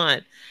going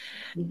on.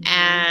 Mm-hmm.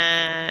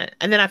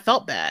 And then I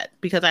felt bad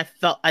because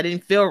I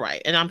didn't feel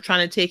right. And I'm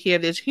trying to take care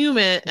of this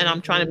human and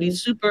I'm trying to be Mm-hmm.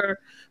 super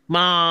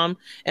mom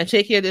and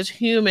take care of this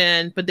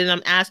human, but then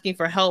I'm asking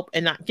for help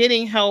and not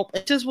getting help.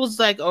 It just was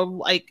like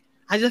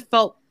I just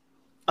felt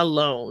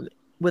alone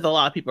with a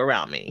lot of people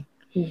around me.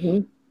 Mm-hmm.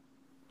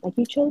 Like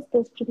you chose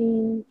this,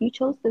 Janine. You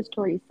chose this,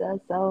 Teresa.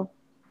 So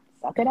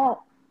suck it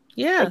up.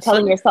 Yeah, Like suck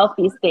telling yourself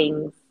these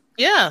things.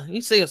 yeah, you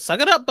say suck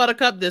it up,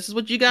 buttercup. This is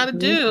what you gotta Mm-hmm.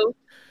 do.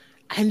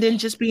 And then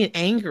just being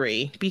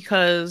angry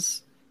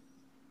because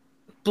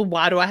but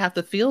why do I have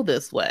to feel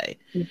this way?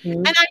 Mm-hmm.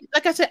 And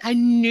like I said, I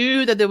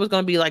knew that there was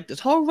going to be like this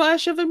whole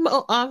rush of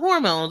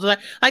hormones. Like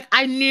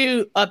I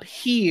knew up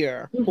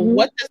here, but Mm-hmm.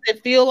 what does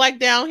it feel like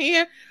down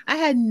here? I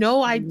had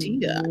no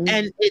idea, Mm-hmm.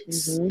 and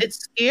Mm-hmm. it's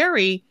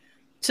scary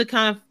to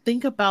kind of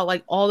think about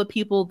like all the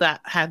people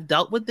that have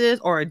dealt with this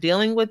or are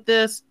dealing with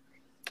this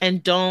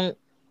and don't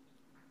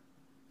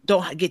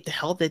get the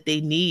help that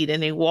they need,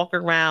 and they walk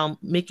around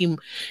making,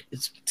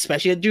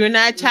 especially during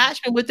that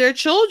attachment with their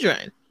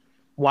children.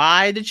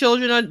 Why the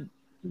children are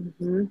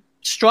Mm-hmm.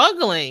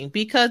 struggling?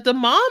 Because the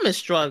mom is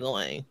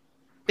struggling.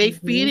 They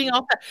Mm-hmm. feeding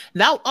off that.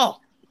 Now, oh,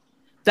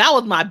 that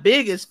was my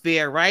biggest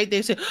fear, right?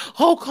 They said,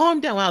 "Oh, calm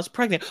down." When I was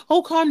pregnant,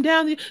 "Oh, calm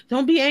down.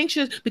 Don't be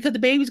anxious because the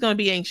baby's going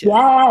to be anxious."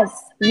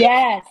 Yes,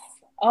 yes.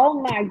 Oh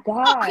my Oh,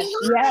 gosh,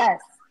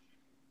 yes.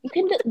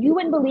 You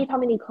wouldn't believe how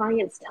many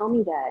clients tell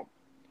me that.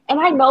 And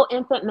I know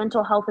infant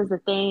mental health is a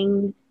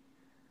thing,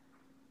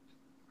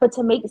 but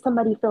to make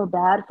somebody feel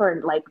bad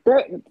for like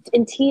they're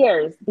in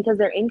tears because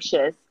they're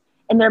anxious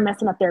and they're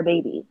messing up their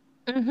baby.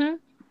 mm-hmm.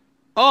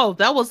 Oh,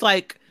 that was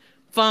like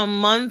from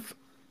month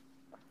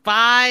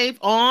 5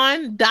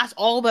 on. That's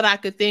all that I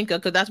could think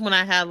of because that's when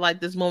I had like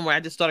this moment where I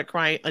just started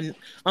crying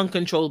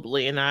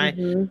uncontrollably, and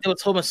Mm-hmm. there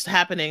was so much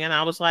happening, and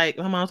I was like,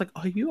 my mom was like,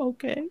 "Are you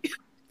okay?"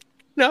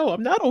 No,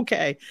 I'm not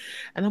okay.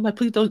 And I'm like,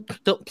 please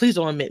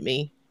don't admit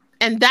me.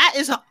 And that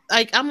is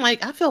like, I'm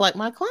like, I feel like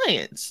my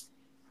clients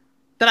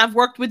that I've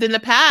worked with in the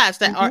past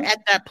that are Mm-hmm.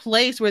 at that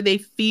place where they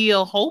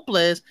feel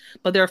hopeless,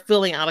 but they're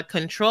feeling out of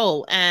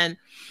control. And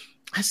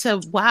I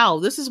said, wow,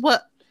 this is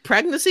what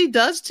pregnancy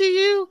does to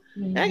you.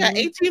 And I got Mm-hmm.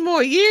 18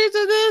 more years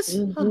of this.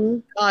 Oh, Mm-hmm.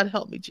 God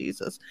help me,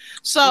 Jesus.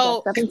 You got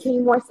So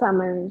 17 more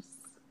summers.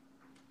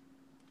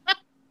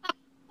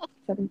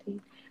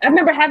 17. I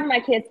remember having my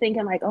kids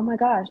thinking like, oh my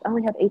gosh, I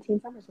only have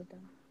 18 summers with them.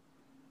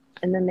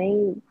 And then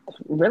they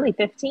really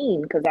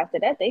 15 because after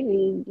that they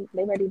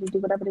ready to do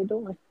whatever they're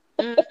doing.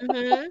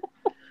 mhm.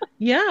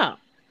 Yeah.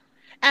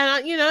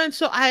 And and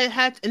so I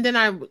had, and then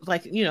I was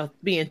like,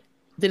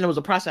 then it was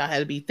a process. I had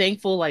to be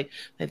thankful. Like,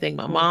 I thank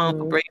my mom for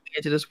Mm-hmm. bringing me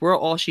into this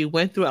world, all she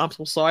went through. I'm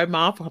so sorry,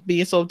 mom, for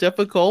being so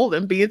difficult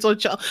and being so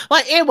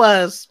like it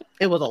was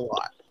a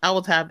lot. I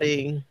was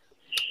having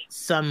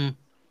some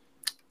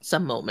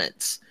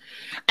moments,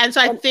 and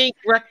so I And think.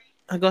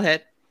 Go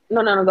ahead.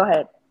 no, go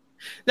ahead.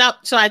 Now,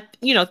 so I,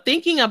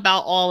 thinking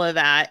about all of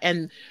that,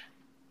 and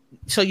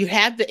so you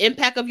have the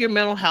impact of your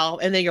mental health,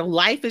 and then your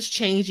life is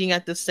changing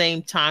at the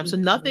same time. So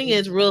nothing Mm-hmm.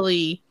 is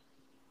really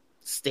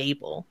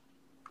stable.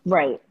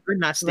 Right, You're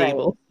not right.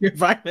 stable. Your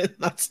environment is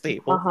not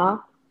stable. Uh-huh.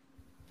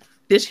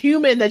 This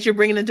human that you're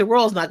bringing into the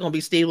world is not going to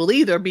be stable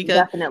either because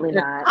Definitely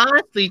they're not.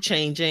 constantly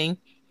changing.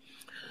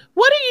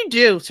 What do you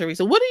do,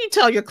 Teresa? What do you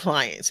tell your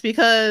clients?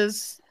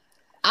 Because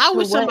I To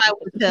wish what somebody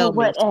would to tell me.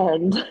 what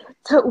end?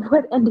 To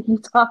what end are you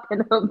talking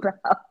about?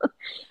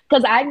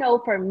 Because I know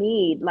for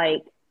me,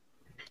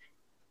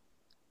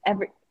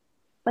 every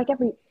like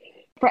every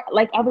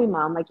every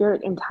mom, like your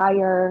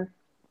entire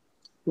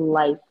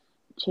life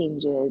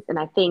changes. And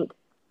I think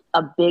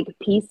a big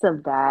piece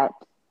of that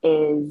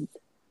is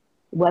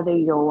whether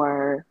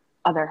your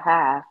other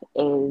half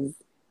is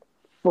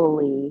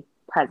fully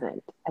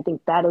present. I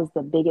think that is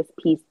the biggest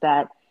piece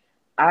that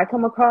I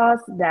come across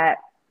that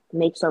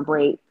makes or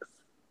breaks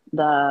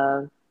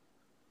the,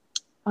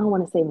 I don't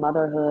want to say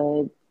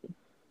motherhood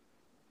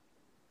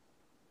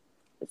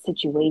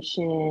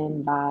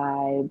situation,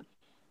 vibe,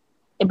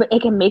 but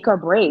it can make or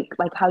break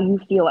like how you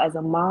feel as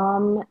a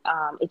mom.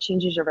 It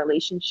changes your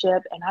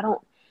relationship. And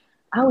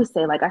I always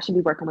say like I should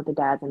be working with the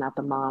dads and not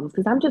the moms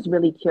because I'm just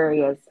really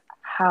curious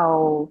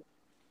how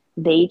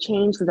they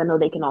change because I know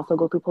they can also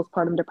go through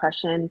postpartum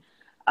depression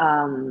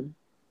um,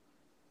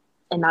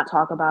 and not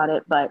talk about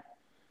it. But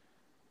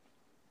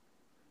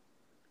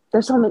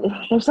there's so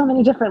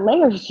many different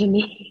layers,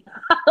 Janine.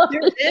 I don't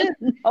There is.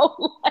 even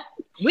know like,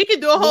 We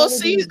could do a whole where to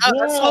season,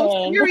 a whole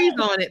begin. series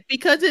on it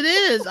because it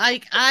is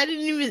like I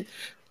didn't even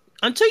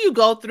until you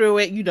go through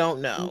it, you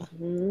don't know.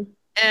 Mm-hmm,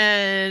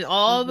 And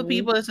all the mm-hmm.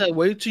 people that say,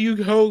 "Wait till you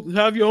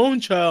have your own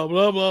child,"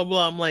 blah blah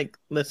blah. I'm like,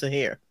 listen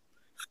here.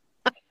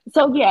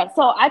 So yeah,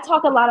 so I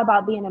talk a lot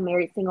about being a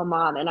married single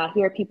mom, and I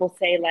hear people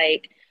say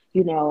like,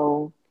 you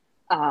know,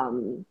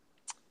 um,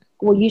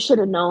 well, you should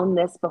have known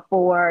this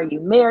before you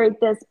married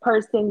this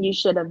person. You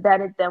should have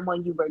vetted them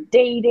when you were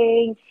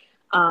dating.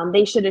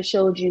 They should have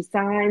showed you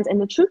signs.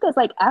 And the truth is,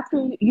 like,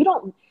 after you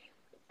don't,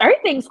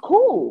 everything's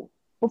cool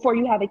before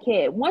you have a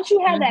kid. Once you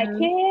have that Mm-hmm.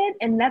 kid,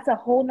 and that's a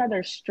whole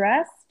nother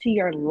stress to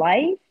your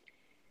life,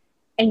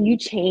 and you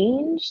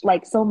change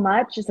like so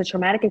much, it's a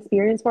traumatic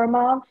experience for a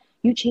mom.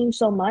 You change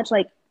so much,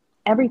 like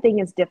everything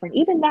is different.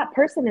 Even that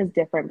person is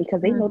different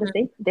because they notice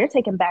they're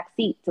taking back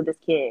seat to this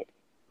kid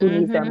who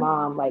needs their Mm-hmm.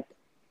 mom like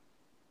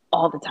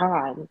all the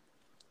time.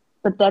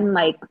 But then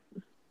like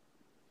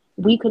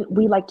we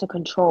like to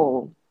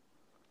control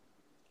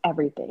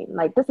everything.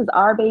 Like this is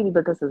our baby,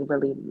 but this is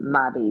really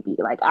my baby.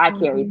 Like I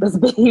carried Mm-hmm. this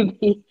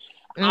baby.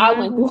 I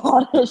went Mm-hmm. through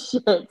all this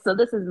shit. So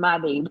this is my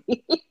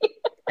baby.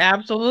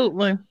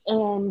 Absolutely.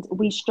 And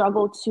we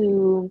struggle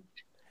to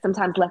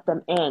sometimes let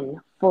them in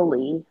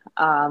fully.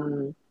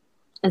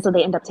 And so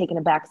they end up taking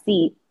a back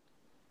seat.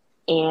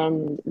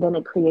 And then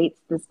it creates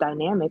this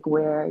dynamic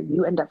where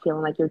you end up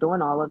feeling like you're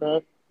doing all of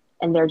it.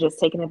 And they're just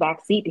taking a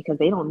back seat because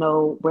they don't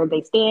know where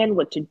they stand,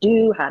 what to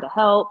do, how to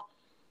help.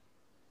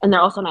 And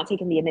they're also not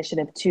taking the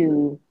initiative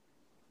to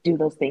do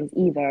those things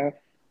either.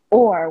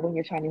 Or when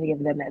you're trying to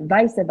give them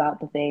advice about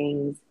the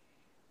things,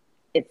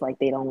 it's like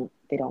they don't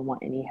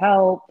want any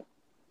help.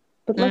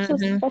 But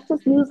Mm-hmm. let's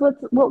just use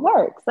what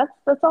works.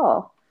 That's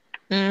all.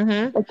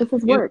 Mm-hmm. Like this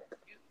is You work.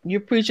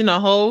 you're preaching a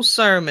whole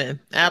sermon.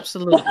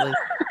 Absolutely.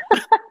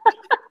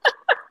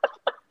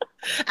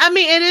 I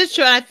mean, it is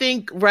true. I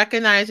think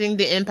recognizing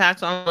the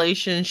impacts on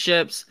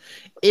relationships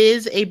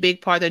is a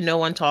big part that no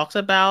one talks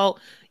about,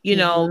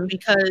 Mm-hmm.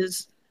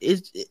 because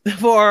it's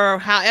for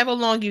however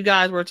long you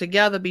guys were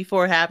together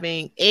before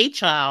having a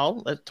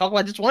child. Let's talk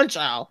about just one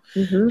child.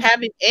 Mm-hmm.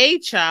 Having a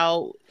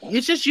child,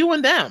 it's just you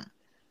and them.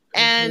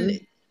 And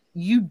Mm-hmm.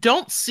 you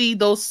don't see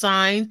those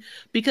signs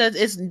because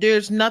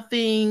there's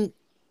nothing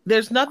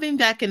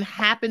that can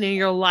happen in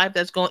your life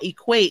that's going to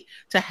equate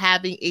to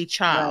having a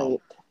child.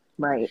 Right.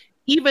 Right.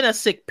 Even a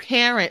sick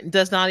parent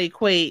does not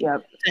equate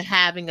Yep. to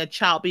having a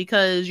child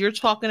because you're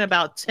talking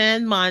about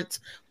 10 months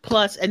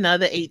plus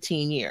another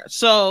 18 years.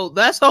 So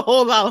that's a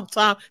whole lot of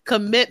time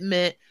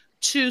commitment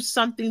to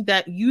something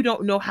that you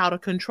don't know how to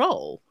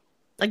control.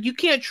 Like you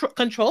can't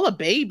control a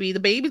baby. The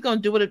baby's going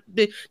to do what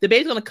the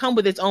baby's going to come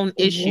with its own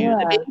issues.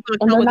 The Yeah. baby's going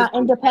to And come they're with its not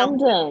own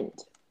challenges.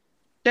 independent.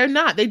 They're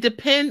not. They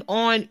depend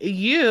on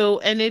you.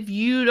 And if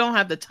you don't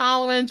have the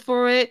tolerance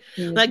for it,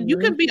 like you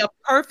Mm-hmm. can be a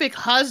perfect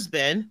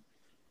husband,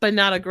 but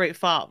not a great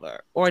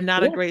father or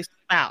not a Yeah. great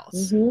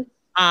spouse. Mm-hmm.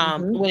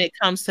 Mm-hmm. When it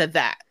comes to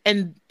that.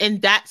 And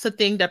that's the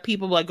thing that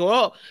people like,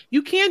 oh,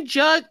 you can't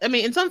judge. I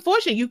mean, it's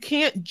unfortunate. You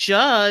can't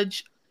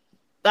judge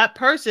that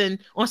person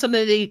on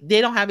something that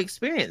they don't have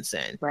experience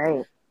in.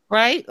 Right.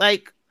 Right?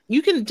 Like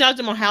you can judge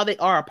them on how they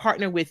are a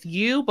partner with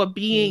you, but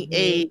being Mm-hmm.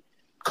 a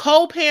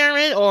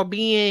co-parent or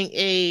being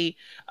a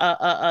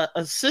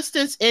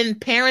assistance in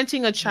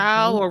parenting a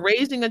child Mm-hmm. or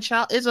raising a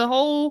child is a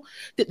whole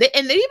and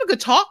they even could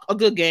talk a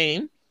good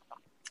game,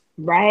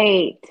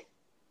 Right.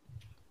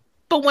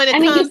 but when it I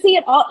mean, comes,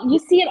 you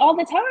see it all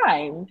the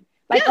time.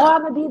 Like, oh, yeah,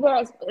 I'm gonna be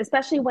there,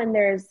 especially when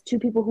there's two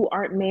people who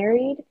aren't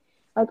married.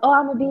 Like, oh,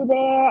 I'm gonna be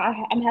there.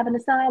 I'm having a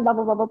son, blah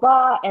blah blah blah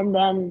blah, and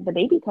then the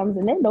baby comes,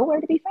 and they're nowhere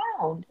to be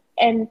found.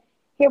 And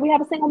here we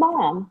have a single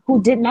mom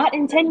who did not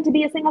intend to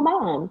be a single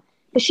mom,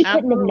 but she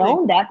couldn't have absolutely.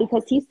 known that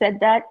because he said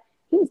that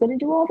he was gonna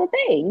do all the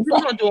things.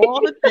 He's gonna do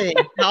all the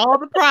things, all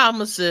the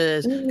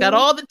promises, got Mm-hmm.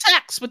 all the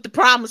texts with the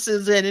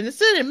promises in, and it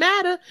didn't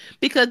matter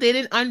because they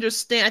didn't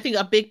understand. I think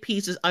a big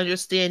piece is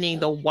understanding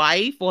the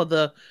wife or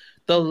the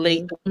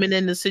late Mm-hmm. woman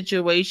in the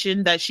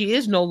situation that she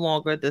is no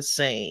longer the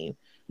same.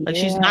 Like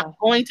she's not Yeah.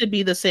 going to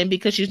be the same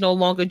because she's no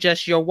longer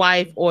just your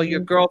wife or your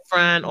Mm-hmm.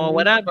 girlfriend or Mm-hmm.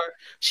 whatever.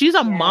 She's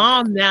a Yeah.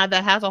 mom now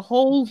that has a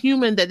whole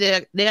human that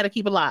they got to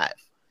keep alive.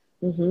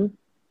 Mm-hmm.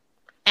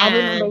 I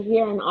remember And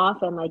hearing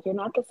often, like, you're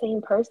not the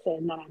same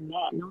person that I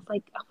met. And I was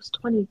like, I was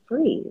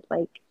 23.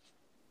 Like,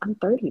 I'm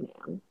 30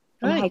 now.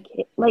 And right,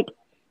 like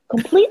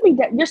completely,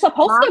 you're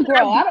supposed not to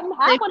grow. the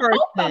I same would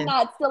hope I'm person.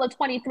 not still a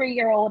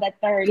 23-year-old at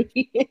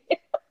 30.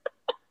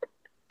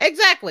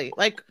 Exactly.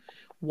 Like,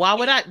 why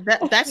would I?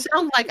 That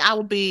sounds like I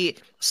would be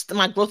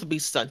my growth would be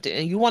stunted.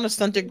 And you want a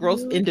stunted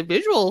growth Hmm.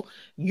 individual,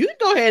 you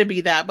go ahead and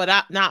be that, but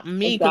not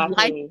me, because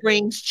life Exactly.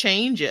 brings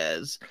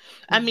changes.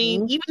 I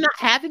mean, Hmm. even not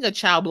having a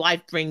child,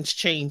 life brings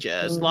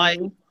changes. Like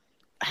Hmm.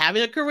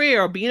 having a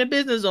career or being a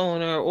business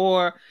owner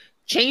or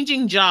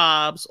changing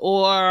jobs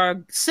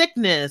or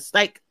sickness,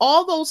 like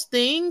all those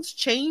things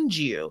change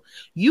you.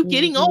 You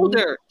getting Hmm.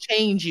 older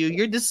change you.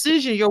 Your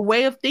decision, your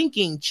way of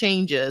thinking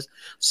changes.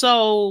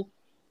 So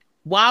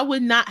why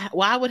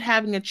would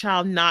having a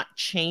child not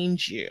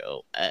change you?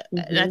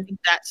 And I Hmm. think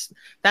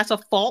that's a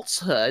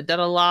falsehood that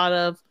a lot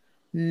of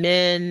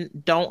men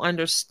don't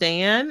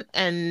understand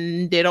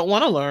and they don't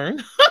want to learn.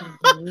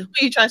 Hmm.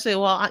 You try to say,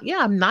 well, yeah,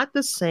 I'm not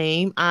the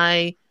same.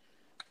 I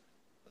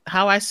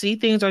How I see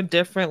things are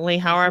differently,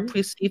 how I Hmm.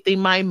 perceive things,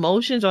 my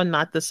emotions are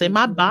not the same,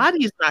 my Hmm.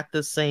 body is not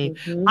the same,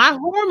 Hmm. my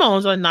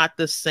hormones are not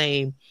the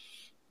same.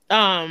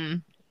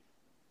 um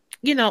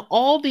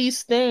all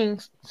these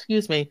things,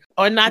 excuse me,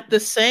 are not the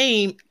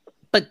same,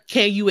 but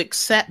can you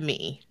accept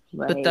me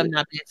with them Right.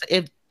 not being,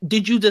 if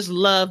did you just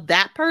love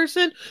that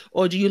person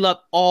or do you love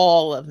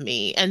all of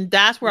me? And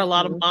that's where a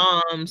lot of Hmm.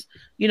 moms,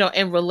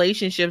 in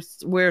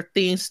relationships where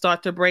things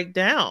start to break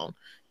down.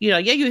 Yeah,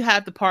 you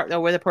have the part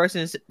where the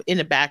person is in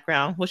the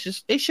background, which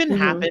is, it shouldn't Hmm.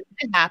 happen.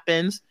 It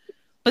happens.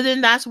 But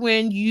then that's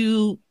when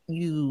you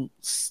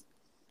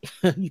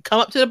come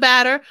up to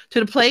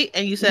the plate,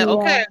 and you say,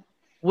 okay, Yeah.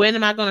 when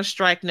am I going to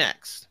strike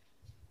next?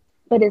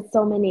 But it's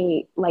so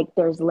many, like,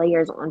 there's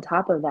layers on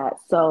top of that.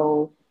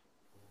 So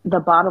the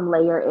bottom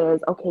layer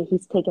is, okay,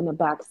 he's taking a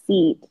back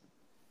seat,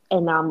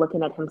 and now I'm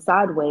looking at him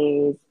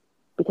sideways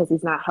because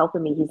he's not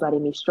helping me. He's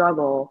letting me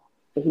struggle,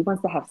 but he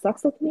wants to have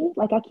sex with me.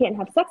 Like, I can't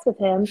have sex with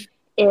him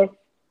if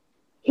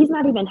he's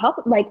not even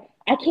helping. Like,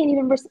 I can't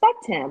even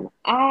respect him.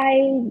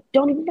 I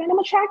don't even find him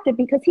attractive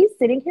because he's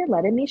sitting here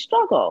letting me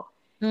struggle.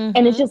 And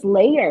it's Mm-hmm. just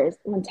layers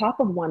on top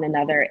of one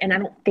another. And I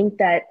don't think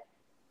that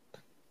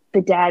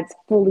the dads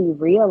fully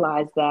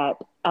realize that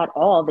at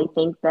all. They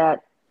think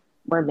that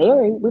we're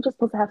married, we're just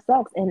supposed to have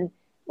sex. And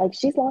like,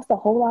 she's lost a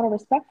whole lot of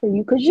respect for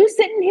you because you're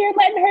sitting here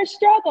letting her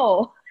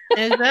struggle,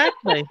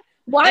 Exactly.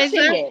 watching it.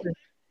 Exactly.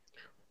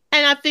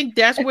 And I think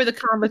that's where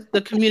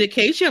the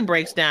communication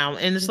breaks down.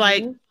 And it's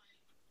like, Mm-hmm.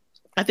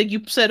 I think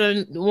you said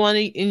in one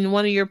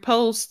of your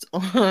posts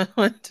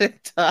on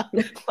TikTok,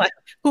 like,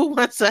 who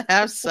wants to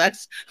have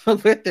sex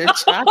with their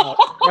child,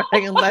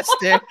 right? Unless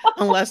they're,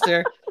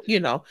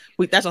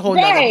 that's a whole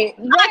nother Right,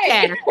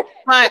 right. podcast.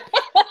 But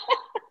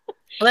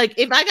like,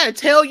 if I gotta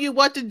tell you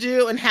what to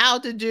do and how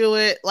to do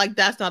it, like,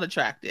 that's not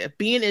attractive.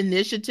 Being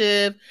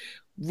initiative,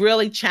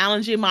 really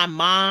challenging my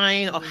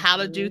mind of how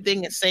to do Mm-hmm.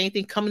 things and saying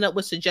things, coming up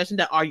with suggestions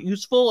that are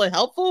useful and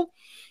helpful.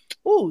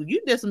 Oh, you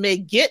just may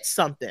get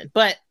something,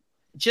 but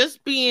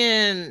just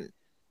being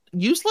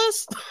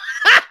useless,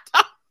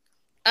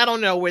 I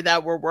don't know where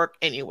that will work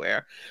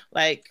anywhere.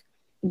 Like,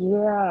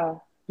 Yeah,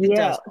 it yeah.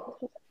 does.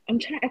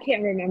 I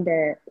can't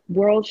remember.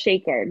 World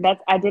Shaker.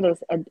 That's I did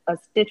a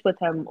stitch with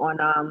him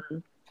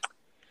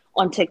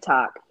on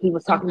TikTok. He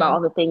was talking about Mm-hmm.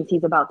 all the things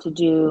he's about to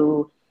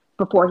do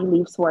before he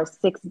leaves for a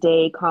 6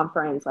 day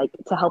conference, like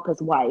to help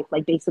his wife,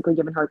 like basically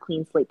giving her a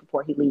clean slate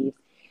before he leaves.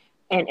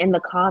 And in the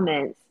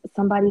comments,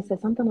 somebody said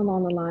something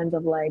along the lines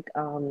of like,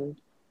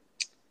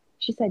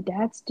 she said,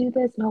 "Dads do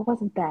this." No, it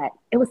wasn't that.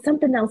 It was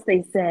something else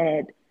they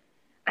said.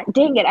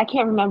 Dang it, I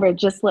can't remember. It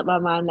just slipped my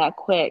mind that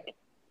quick.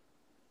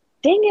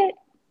 Dang it.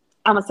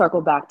 I'm gonna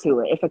circle back to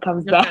it if it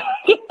comes back.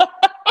 Okay.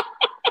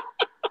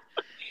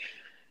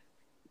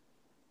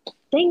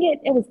 Dang it,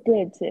 it was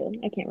good too.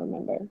 I can't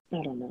remember.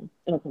 I don't know.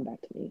 It'll come back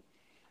to me.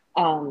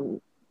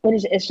 But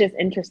it's just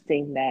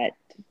interesting that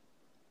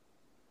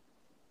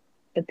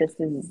this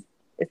is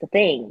it's a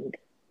thing.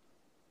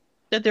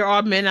 That there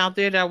are men out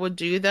there that would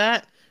do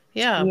that.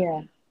 Yeah.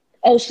 Yeah.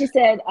 Oh, she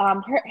said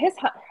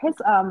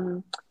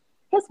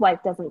his wife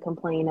doesn't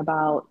complain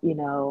about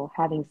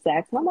having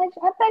sex. And I'm like,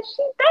 I bet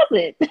she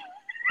doesn't.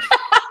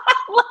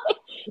 Like,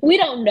 we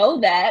don't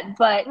know that,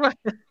 but Right.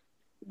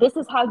 this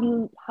is how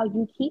you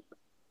keep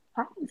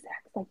having sex.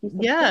 Like, you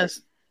support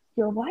Yes.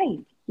 your wife,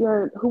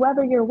 your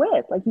whoever you're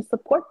with. Like, you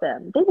support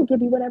them. They will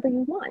give you whatever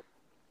you want,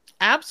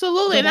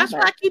 Absolutely. And that's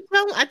what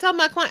whatever. I tell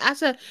my client, I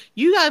said,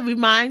 you got to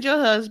remind your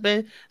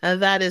husband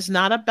that it's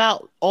not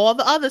about all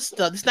the other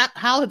stuff. It's not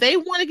how they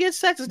want to get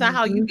sex. It's not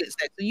how you Mm-hmm. get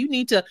sex. So you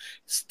need to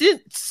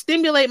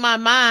stimulate my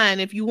mind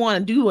if you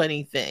want to do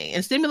anything,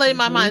 and stimulate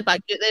my Mm-hmm. mind by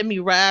letting me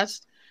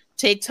rest,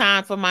 take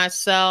time for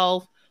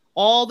myself,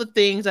 all the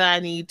things that I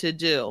need to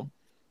do.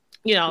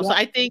 So Yep.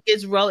 I think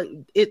it's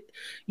really,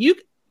 you,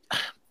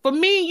 for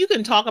me, you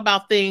can talk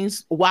about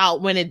things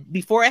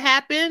before it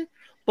happened,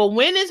 but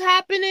when it's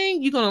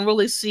happening, you're gonna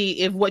really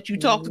see if what you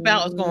talked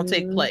about is gonna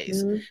take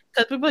place. Mm-hmm.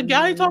 Because people are like,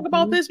 y'all ain't talk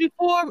about Mm-hmm. this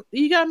before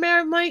you got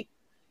married. I'm like,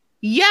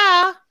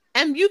 yeah.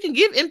 And you can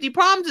give empty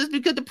promises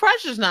because the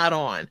pressure's not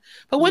on.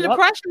 But when the Yep.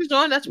 pressure is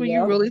on, that's when you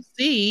Yep. really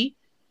see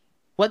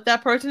what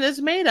that person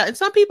is made of. And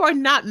some people are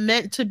not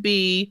meant to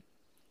be,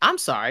 I'm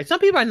sorry, some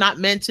people are not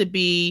meant to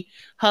be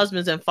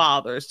husbands and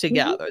fathers Mm-hmm.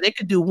 together. They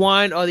could do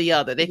one or the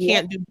other. They Yep.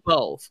 can't do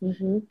both.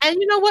 Mm-hmm. And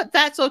you know what?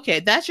 That's okay.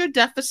 That's your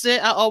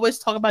deficit. I always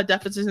talk about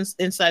deficits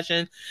in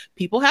session.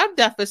 People have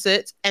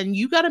deficits, and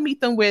you got to meet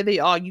them where they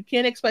are. You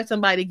can't expect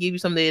somebody to give you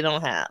something they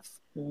don't have.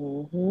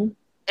 Mm-hmm.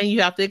 And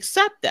you have to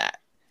accept that.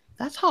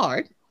 That's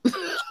hard.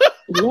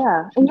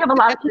 Yeah. And you have a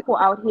lot of people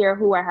out here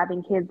who are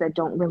having kids that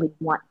don't really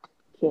want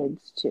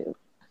kids too.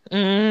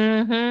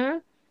 Mm-hmm.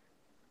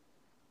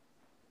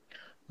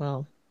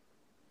 Well,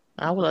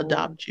 I will So,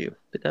 adopt you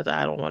because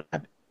I don't want to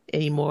have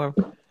any more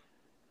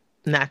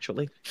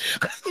naturally.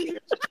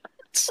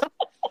 So,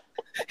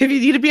 if you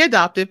need to be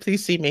adopted,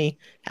 please see me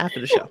after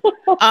the show.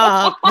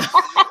 Um,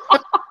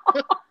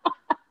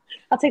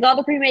 I'll take all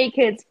the pre-made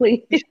kids,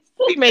 please.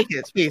 we make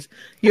this, please.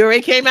 You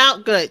already came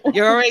out, good.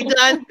 You're already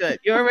done, good.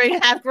 You already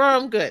half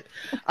grown, good.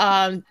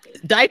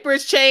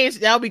 Diapers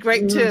changed, that'll be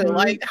great too. Mm-hmm.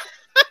 Like,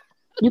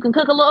 You can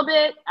cook a little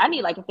bit. I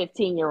need like a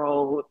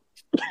 15-year-old,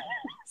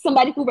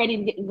 somebody who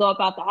ready to go up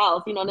out the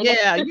house. You know what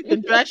yeah, I you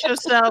can dress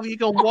yourself, you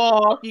can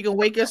walk, you can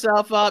wake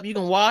yourself up, you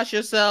can wash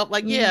yourself.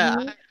 Like, yeah,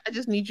 mean? I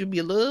just need you to be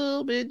a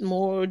little bit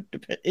more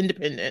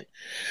independent.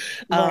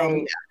 Um,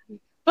 Right.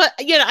 but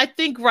I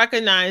think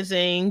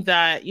recognizing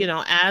that,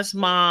 as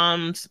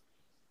moms,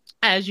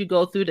 as you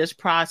go through this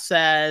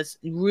process,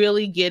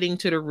 really getting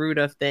to the root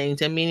of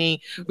things and meaning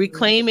Mm-hmm.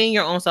 reclaiming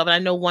your own self. And I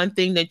know one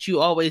thing that you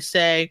always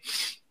say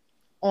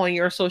on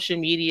your social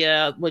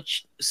media,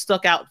 which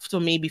stuck out to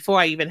me before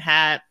I even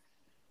had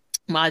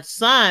my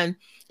son,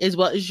 is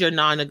what is your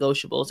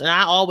non-negotiables. And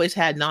I always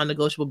had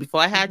non-negotiable before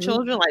I had Mm-hmm.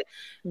 children. Like,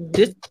 Mm-hmm.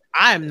 this,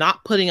 I am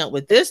not putting up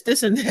with this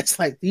and this.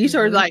 Like, these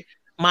are Mm-hmm. like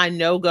my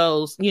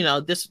no-goes.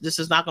 This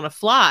is not going to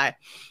fly.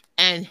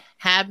 And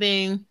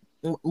having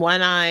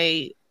when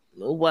I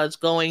was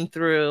going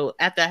through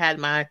after I had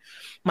my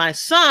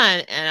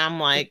son, and I'm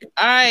like,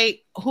 all right,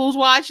 who's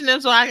watching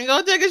them so I can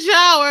go take a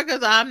shower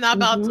because I'm not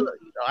about to,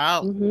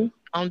 I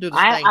don't do the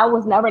same. I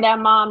was never that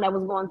mom that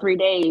was going 3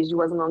 days. You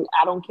wasn't going.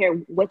 I don't care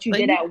what you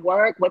did at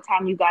work, what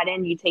time you got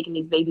in. You taking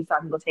these babies so I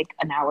can go take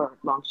an hour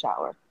long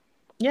shower.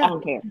 Yeah, I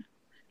don't care.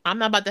 I'm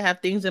not about to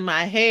have things in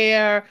my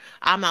hair.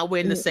 I'm not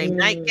wearing the same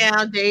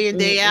nightgown day in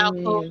day out.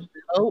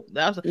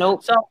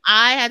 Nope. So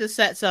I had to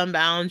set some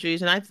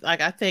boundaries, and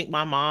I thank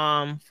my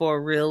mom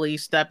for really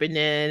stepping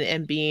in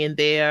and being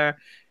there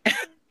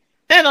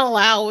and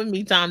allowing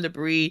me time to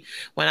breathe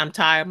when I'm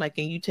tired. I'm like,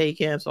 can you take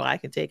him so I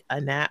can take a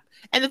nap?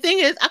 And the thing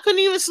is, I couldn't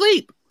even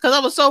sleep because I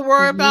was so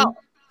worried about.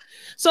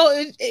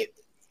 So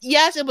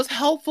yes, it was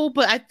helpful,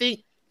 but I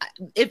think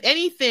if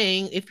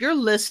anything, if you're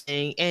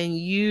listening and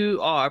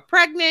you are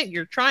pregnant,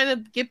 you're trying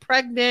to get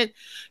pregnant,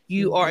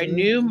 you are a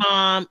new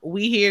mom,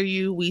 we hear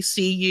you, we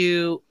see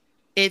you.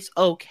 It's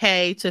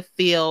okay to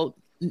feel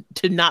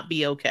to not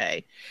be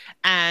okay.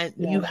 And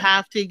you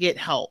have to get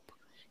help.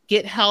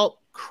 Get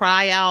help,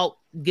 cry out,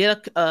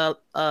 get a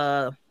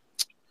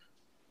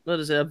what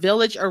is it, a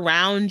village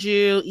around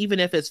you, even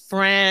if it's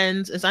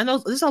friends. As I know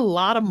there's a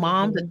lot of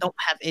moms that don't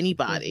have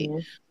anybody.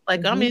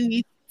 Like I'm in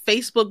these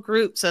Facebook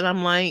groups and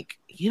I'm like,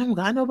 you don't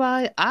got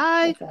nobody?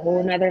 That's a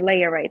whole nother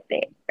layer right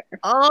there.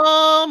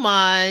 Oh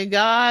my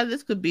God.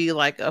 This could be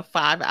like a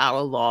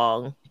 5-hour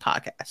long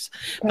podcast.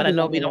 But I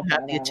know we don't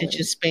have the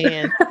attention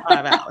span for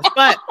 5 hours.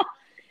 But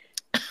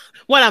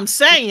what I'm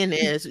saying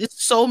is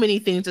it's so many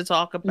things to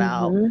talk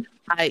about.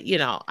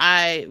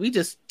 We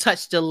just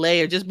touched a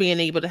layer, just being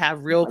able to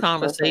have real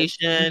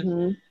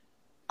conversation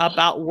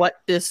about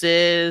what this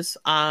is.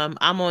 I'm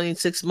only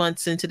 6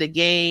 months into the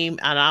game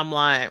and I'm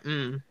like,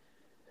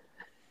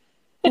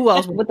 who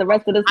else? What the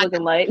rest of this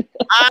looking like?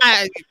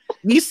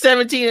 These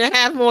 17 and a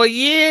half more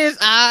years.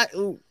 I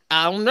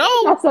don't know.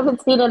 Not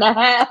 17 and a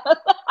half.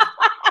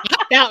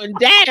 Counting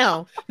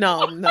down.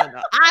 No.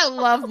 I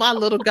love my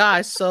little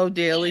guy so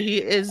dearly. He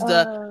is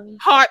the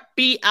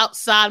heartbeat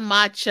outside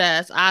my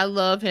chest. I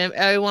love him.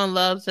 Everyone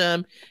loves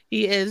him.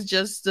 He is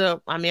just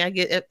I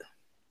get it.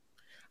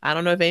 I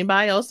don't know if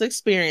anybody else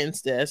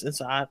experienced this. And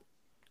so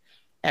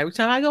every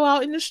time I go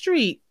out in the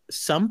street,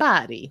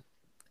 somebody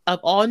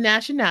of all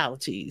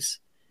nationalities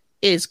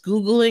is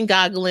googling,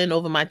 goggling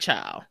over my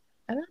child.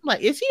 And I'm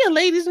like, is he a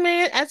ladies'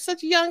 man at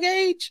such a young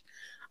age?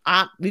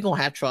 We're going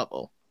to have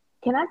trouble.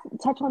 Can I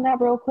touch on that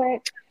real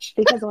quick?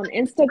 Because on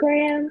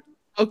Instagram,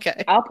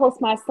 okay, I'll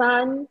post my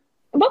son.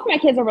 Both my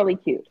kids are really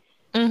cute.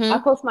 I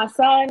post my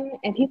son,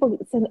 and people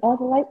send all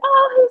the like,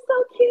 "Oh, he's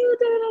so cute."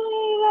 Da, da,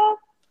 da, da.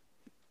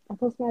 I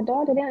post my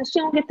daughter, and she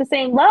don't get the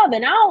same love,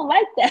 and I don't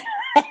like that.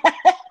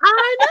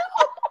 I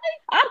know.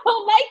 I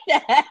don't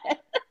like that.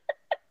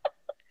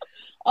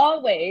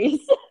 Always.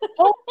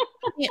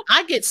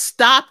 I get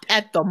stopped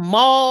at the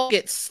mall.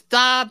 Get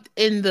stopped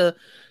in the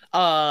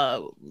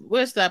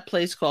where's that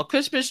place called?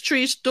 Christmas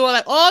tree store,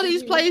 like all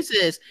these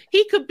places.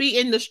 He could be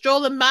in the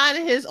stroller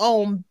minding his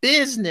own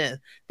business.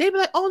 They'd be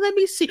like, oh, let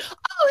me see.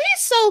 Oh,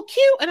 he's so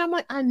cute. And I'm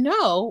like, I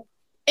know.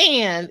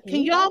 And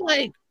can y'all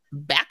like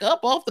back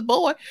up off the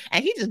board?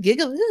 And he just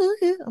giggles.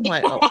 I'm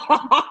like,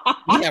 oh,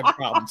 we have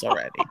problems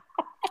already.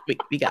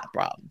 We got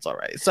problems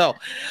already. So,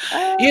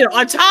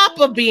 on top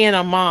of being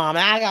a mom,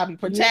 I gotta be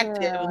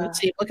protective and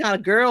see what kind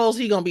of girls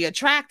he gonna be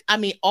attracted. I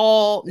mean,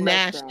 all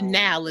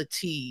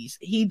nationalities.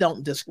 He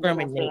don't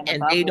discriminate,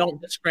 and they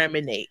don't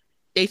discriminate.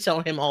 They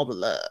show him all the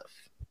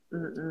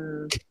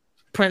love.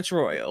 Prince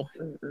Royal.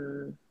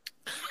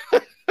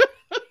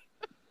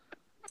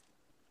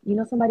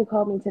 Somebody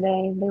called me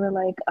today. They were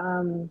like,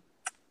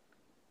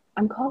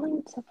 I'm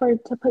calling to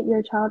put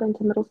your child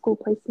into middle school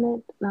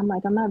placement. And I'm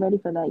like, I'm not ready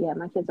for that yet.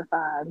 My kids are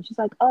 5. And she's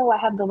like, oh, I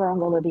have the wrong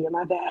Olivia.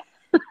 My bad.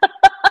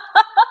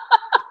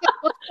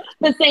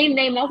 The same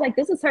name. And I was like,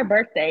 this is her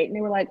birthday. And they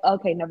were like,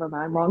 okay, never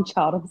mind. Wrong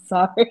child. I'm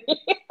sorry.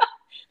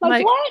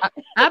 like what?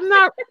 I'm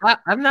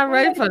not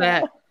ready for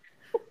that.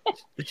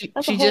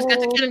 She just got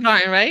to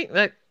kindergarten, right?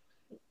 Like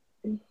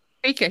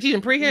pre-K. She's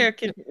in pre-K.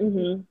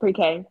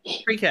 Pre-K.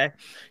 Pre-K.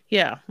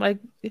 Yeah. Like,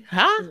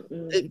 huh?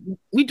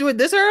 We do it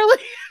this early?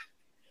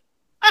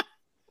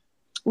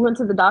 We went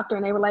to the doctor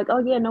and they were like, oh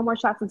yeah, no more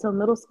shots until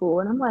middle school.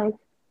 And I'm like,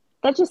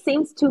 that just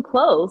seems too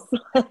close.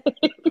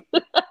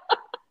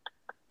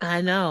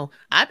 I know.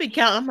 I've been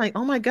counting. I'm like,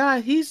 oh my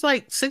God, he's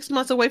like 6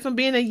 months away from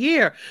being a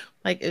year.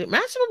 Like,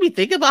 imagine what we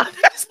think about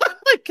this.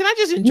 Like, can I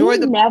just enjoy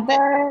the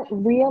never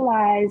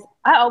realize.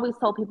 I always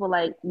told people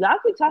like, y'all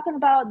keep talking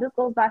about this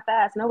goes by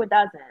fast. No, it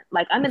doesn't.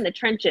 Like, I'm in the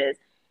trenches.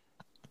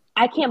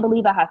 I can't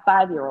believe I have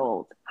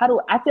 5-year-olds.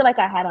 I feel like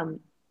I had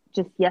them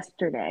just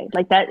yesterday.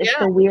 Like that is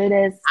the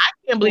weirdest. I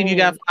can't believe you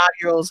got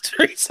 5-year-olds,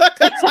 Teresa.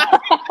 I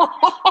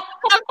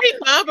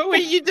remember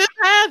when you just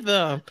had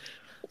them.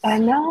 I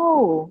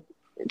know.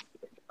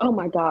 Oh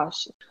my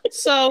gosh.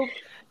 So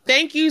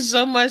Thank you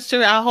so much,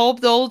 Terry. I hope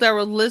those that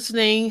were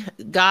listening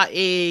got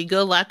a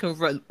good lack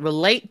of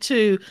relate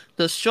to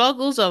the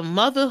struggles of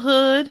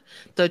motherhood,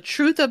 the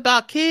truth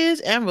about kids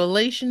and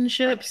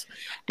relationships.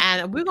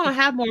 And we're going to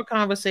have more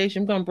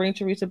conversation. We're going to bring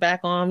Teresa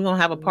back on. We're going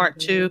to have a part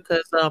Mm-hmm. two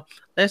because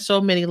there's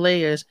so many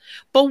layers.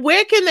 But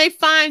where can they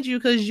find you?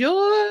 Because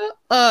your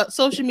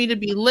social media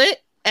be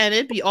lit and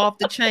it be off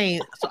the chain.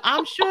 So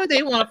I'm sure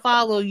they want to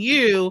follow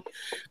you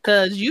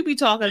because you be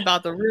talking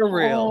about the real,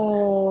 real.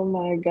 Oh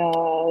my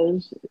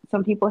gosh.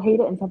 Some people hate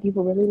it and some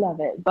people really love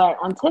it. But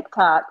on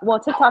TikTok, well,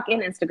 TikTok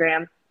and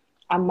Instagram,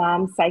 I'm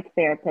mom psych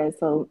therapist.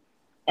 So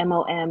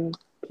MOMPSYCH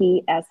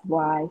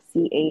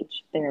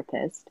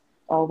therapist,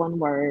 all one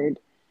word.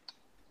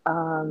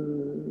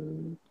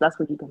 That's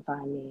where you can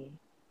find me.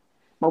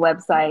 My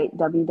website,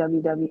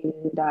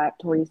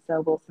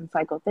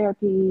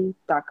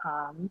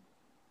 www.teresawilsonpsychotherapy.com.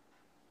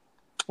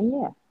 And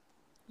yeah,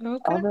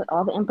 Okay.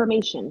 all the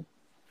information.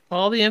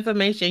 All the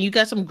information. You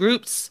got some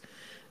groups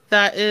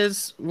that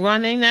is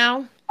running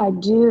now? I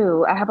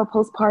do. I have a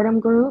postpartum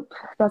group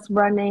that's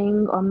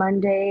running on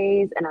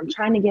Mondays, and I'm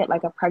trying to get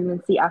like a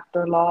pregnancy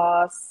after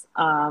loss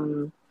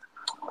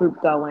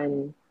group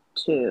going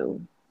too.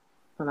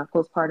 On a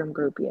postpartum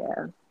group,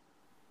 yeah.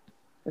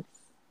 It's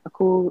a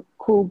cool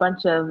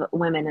bunch of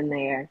women in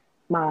there,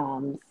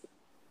 moms.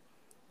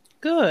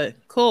 Good.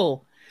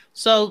 Cool.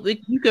 So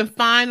you can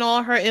find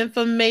all her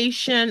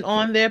information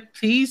on there.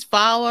 Please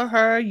follow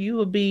her. You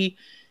will be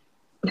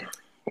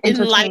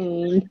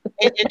enlightened Entertained.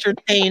 and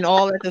entertained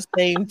all at the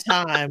same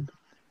time.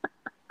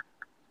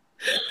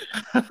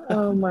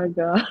 Oh my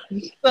God.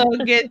 So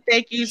again,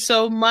 thank you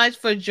so much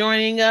for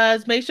joining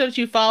us. Make sure that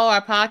you follow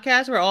our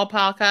podcast. We're all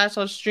podcasts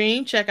on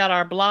stream. Check out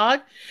our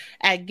blog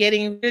at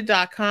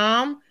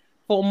gettingrooted.com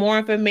for more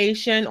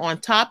information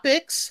on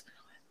topics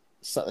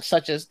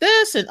such as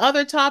this and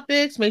other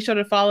topics. Make sure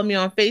to follow me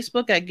on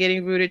Facebook at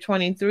Getting Rooted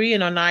 23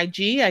 and on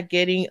IG at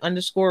Getting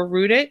underscore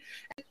Rooted,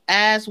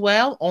 as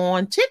well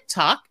on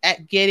TikTok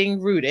at Getting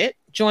Rooted.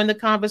 Join the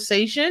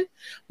conversation.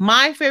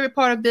 My favorite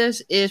part of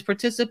this is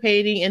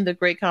participating in the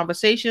great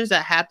conversations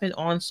that happen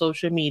on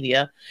social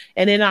media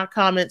and in our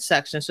comment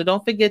section. So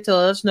don't forget to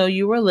let us know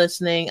you were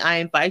listening. I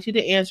invite you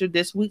to answer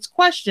this week's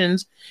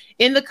questions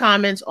in the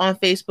comments on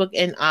Facebook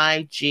and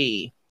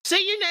IG.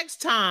 See you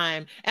next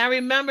time. And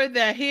remember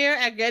that here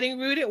at Getting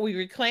Rooted, we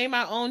reclaim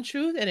our own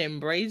truth and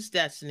embrace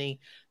destiny.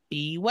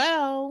 Be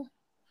well.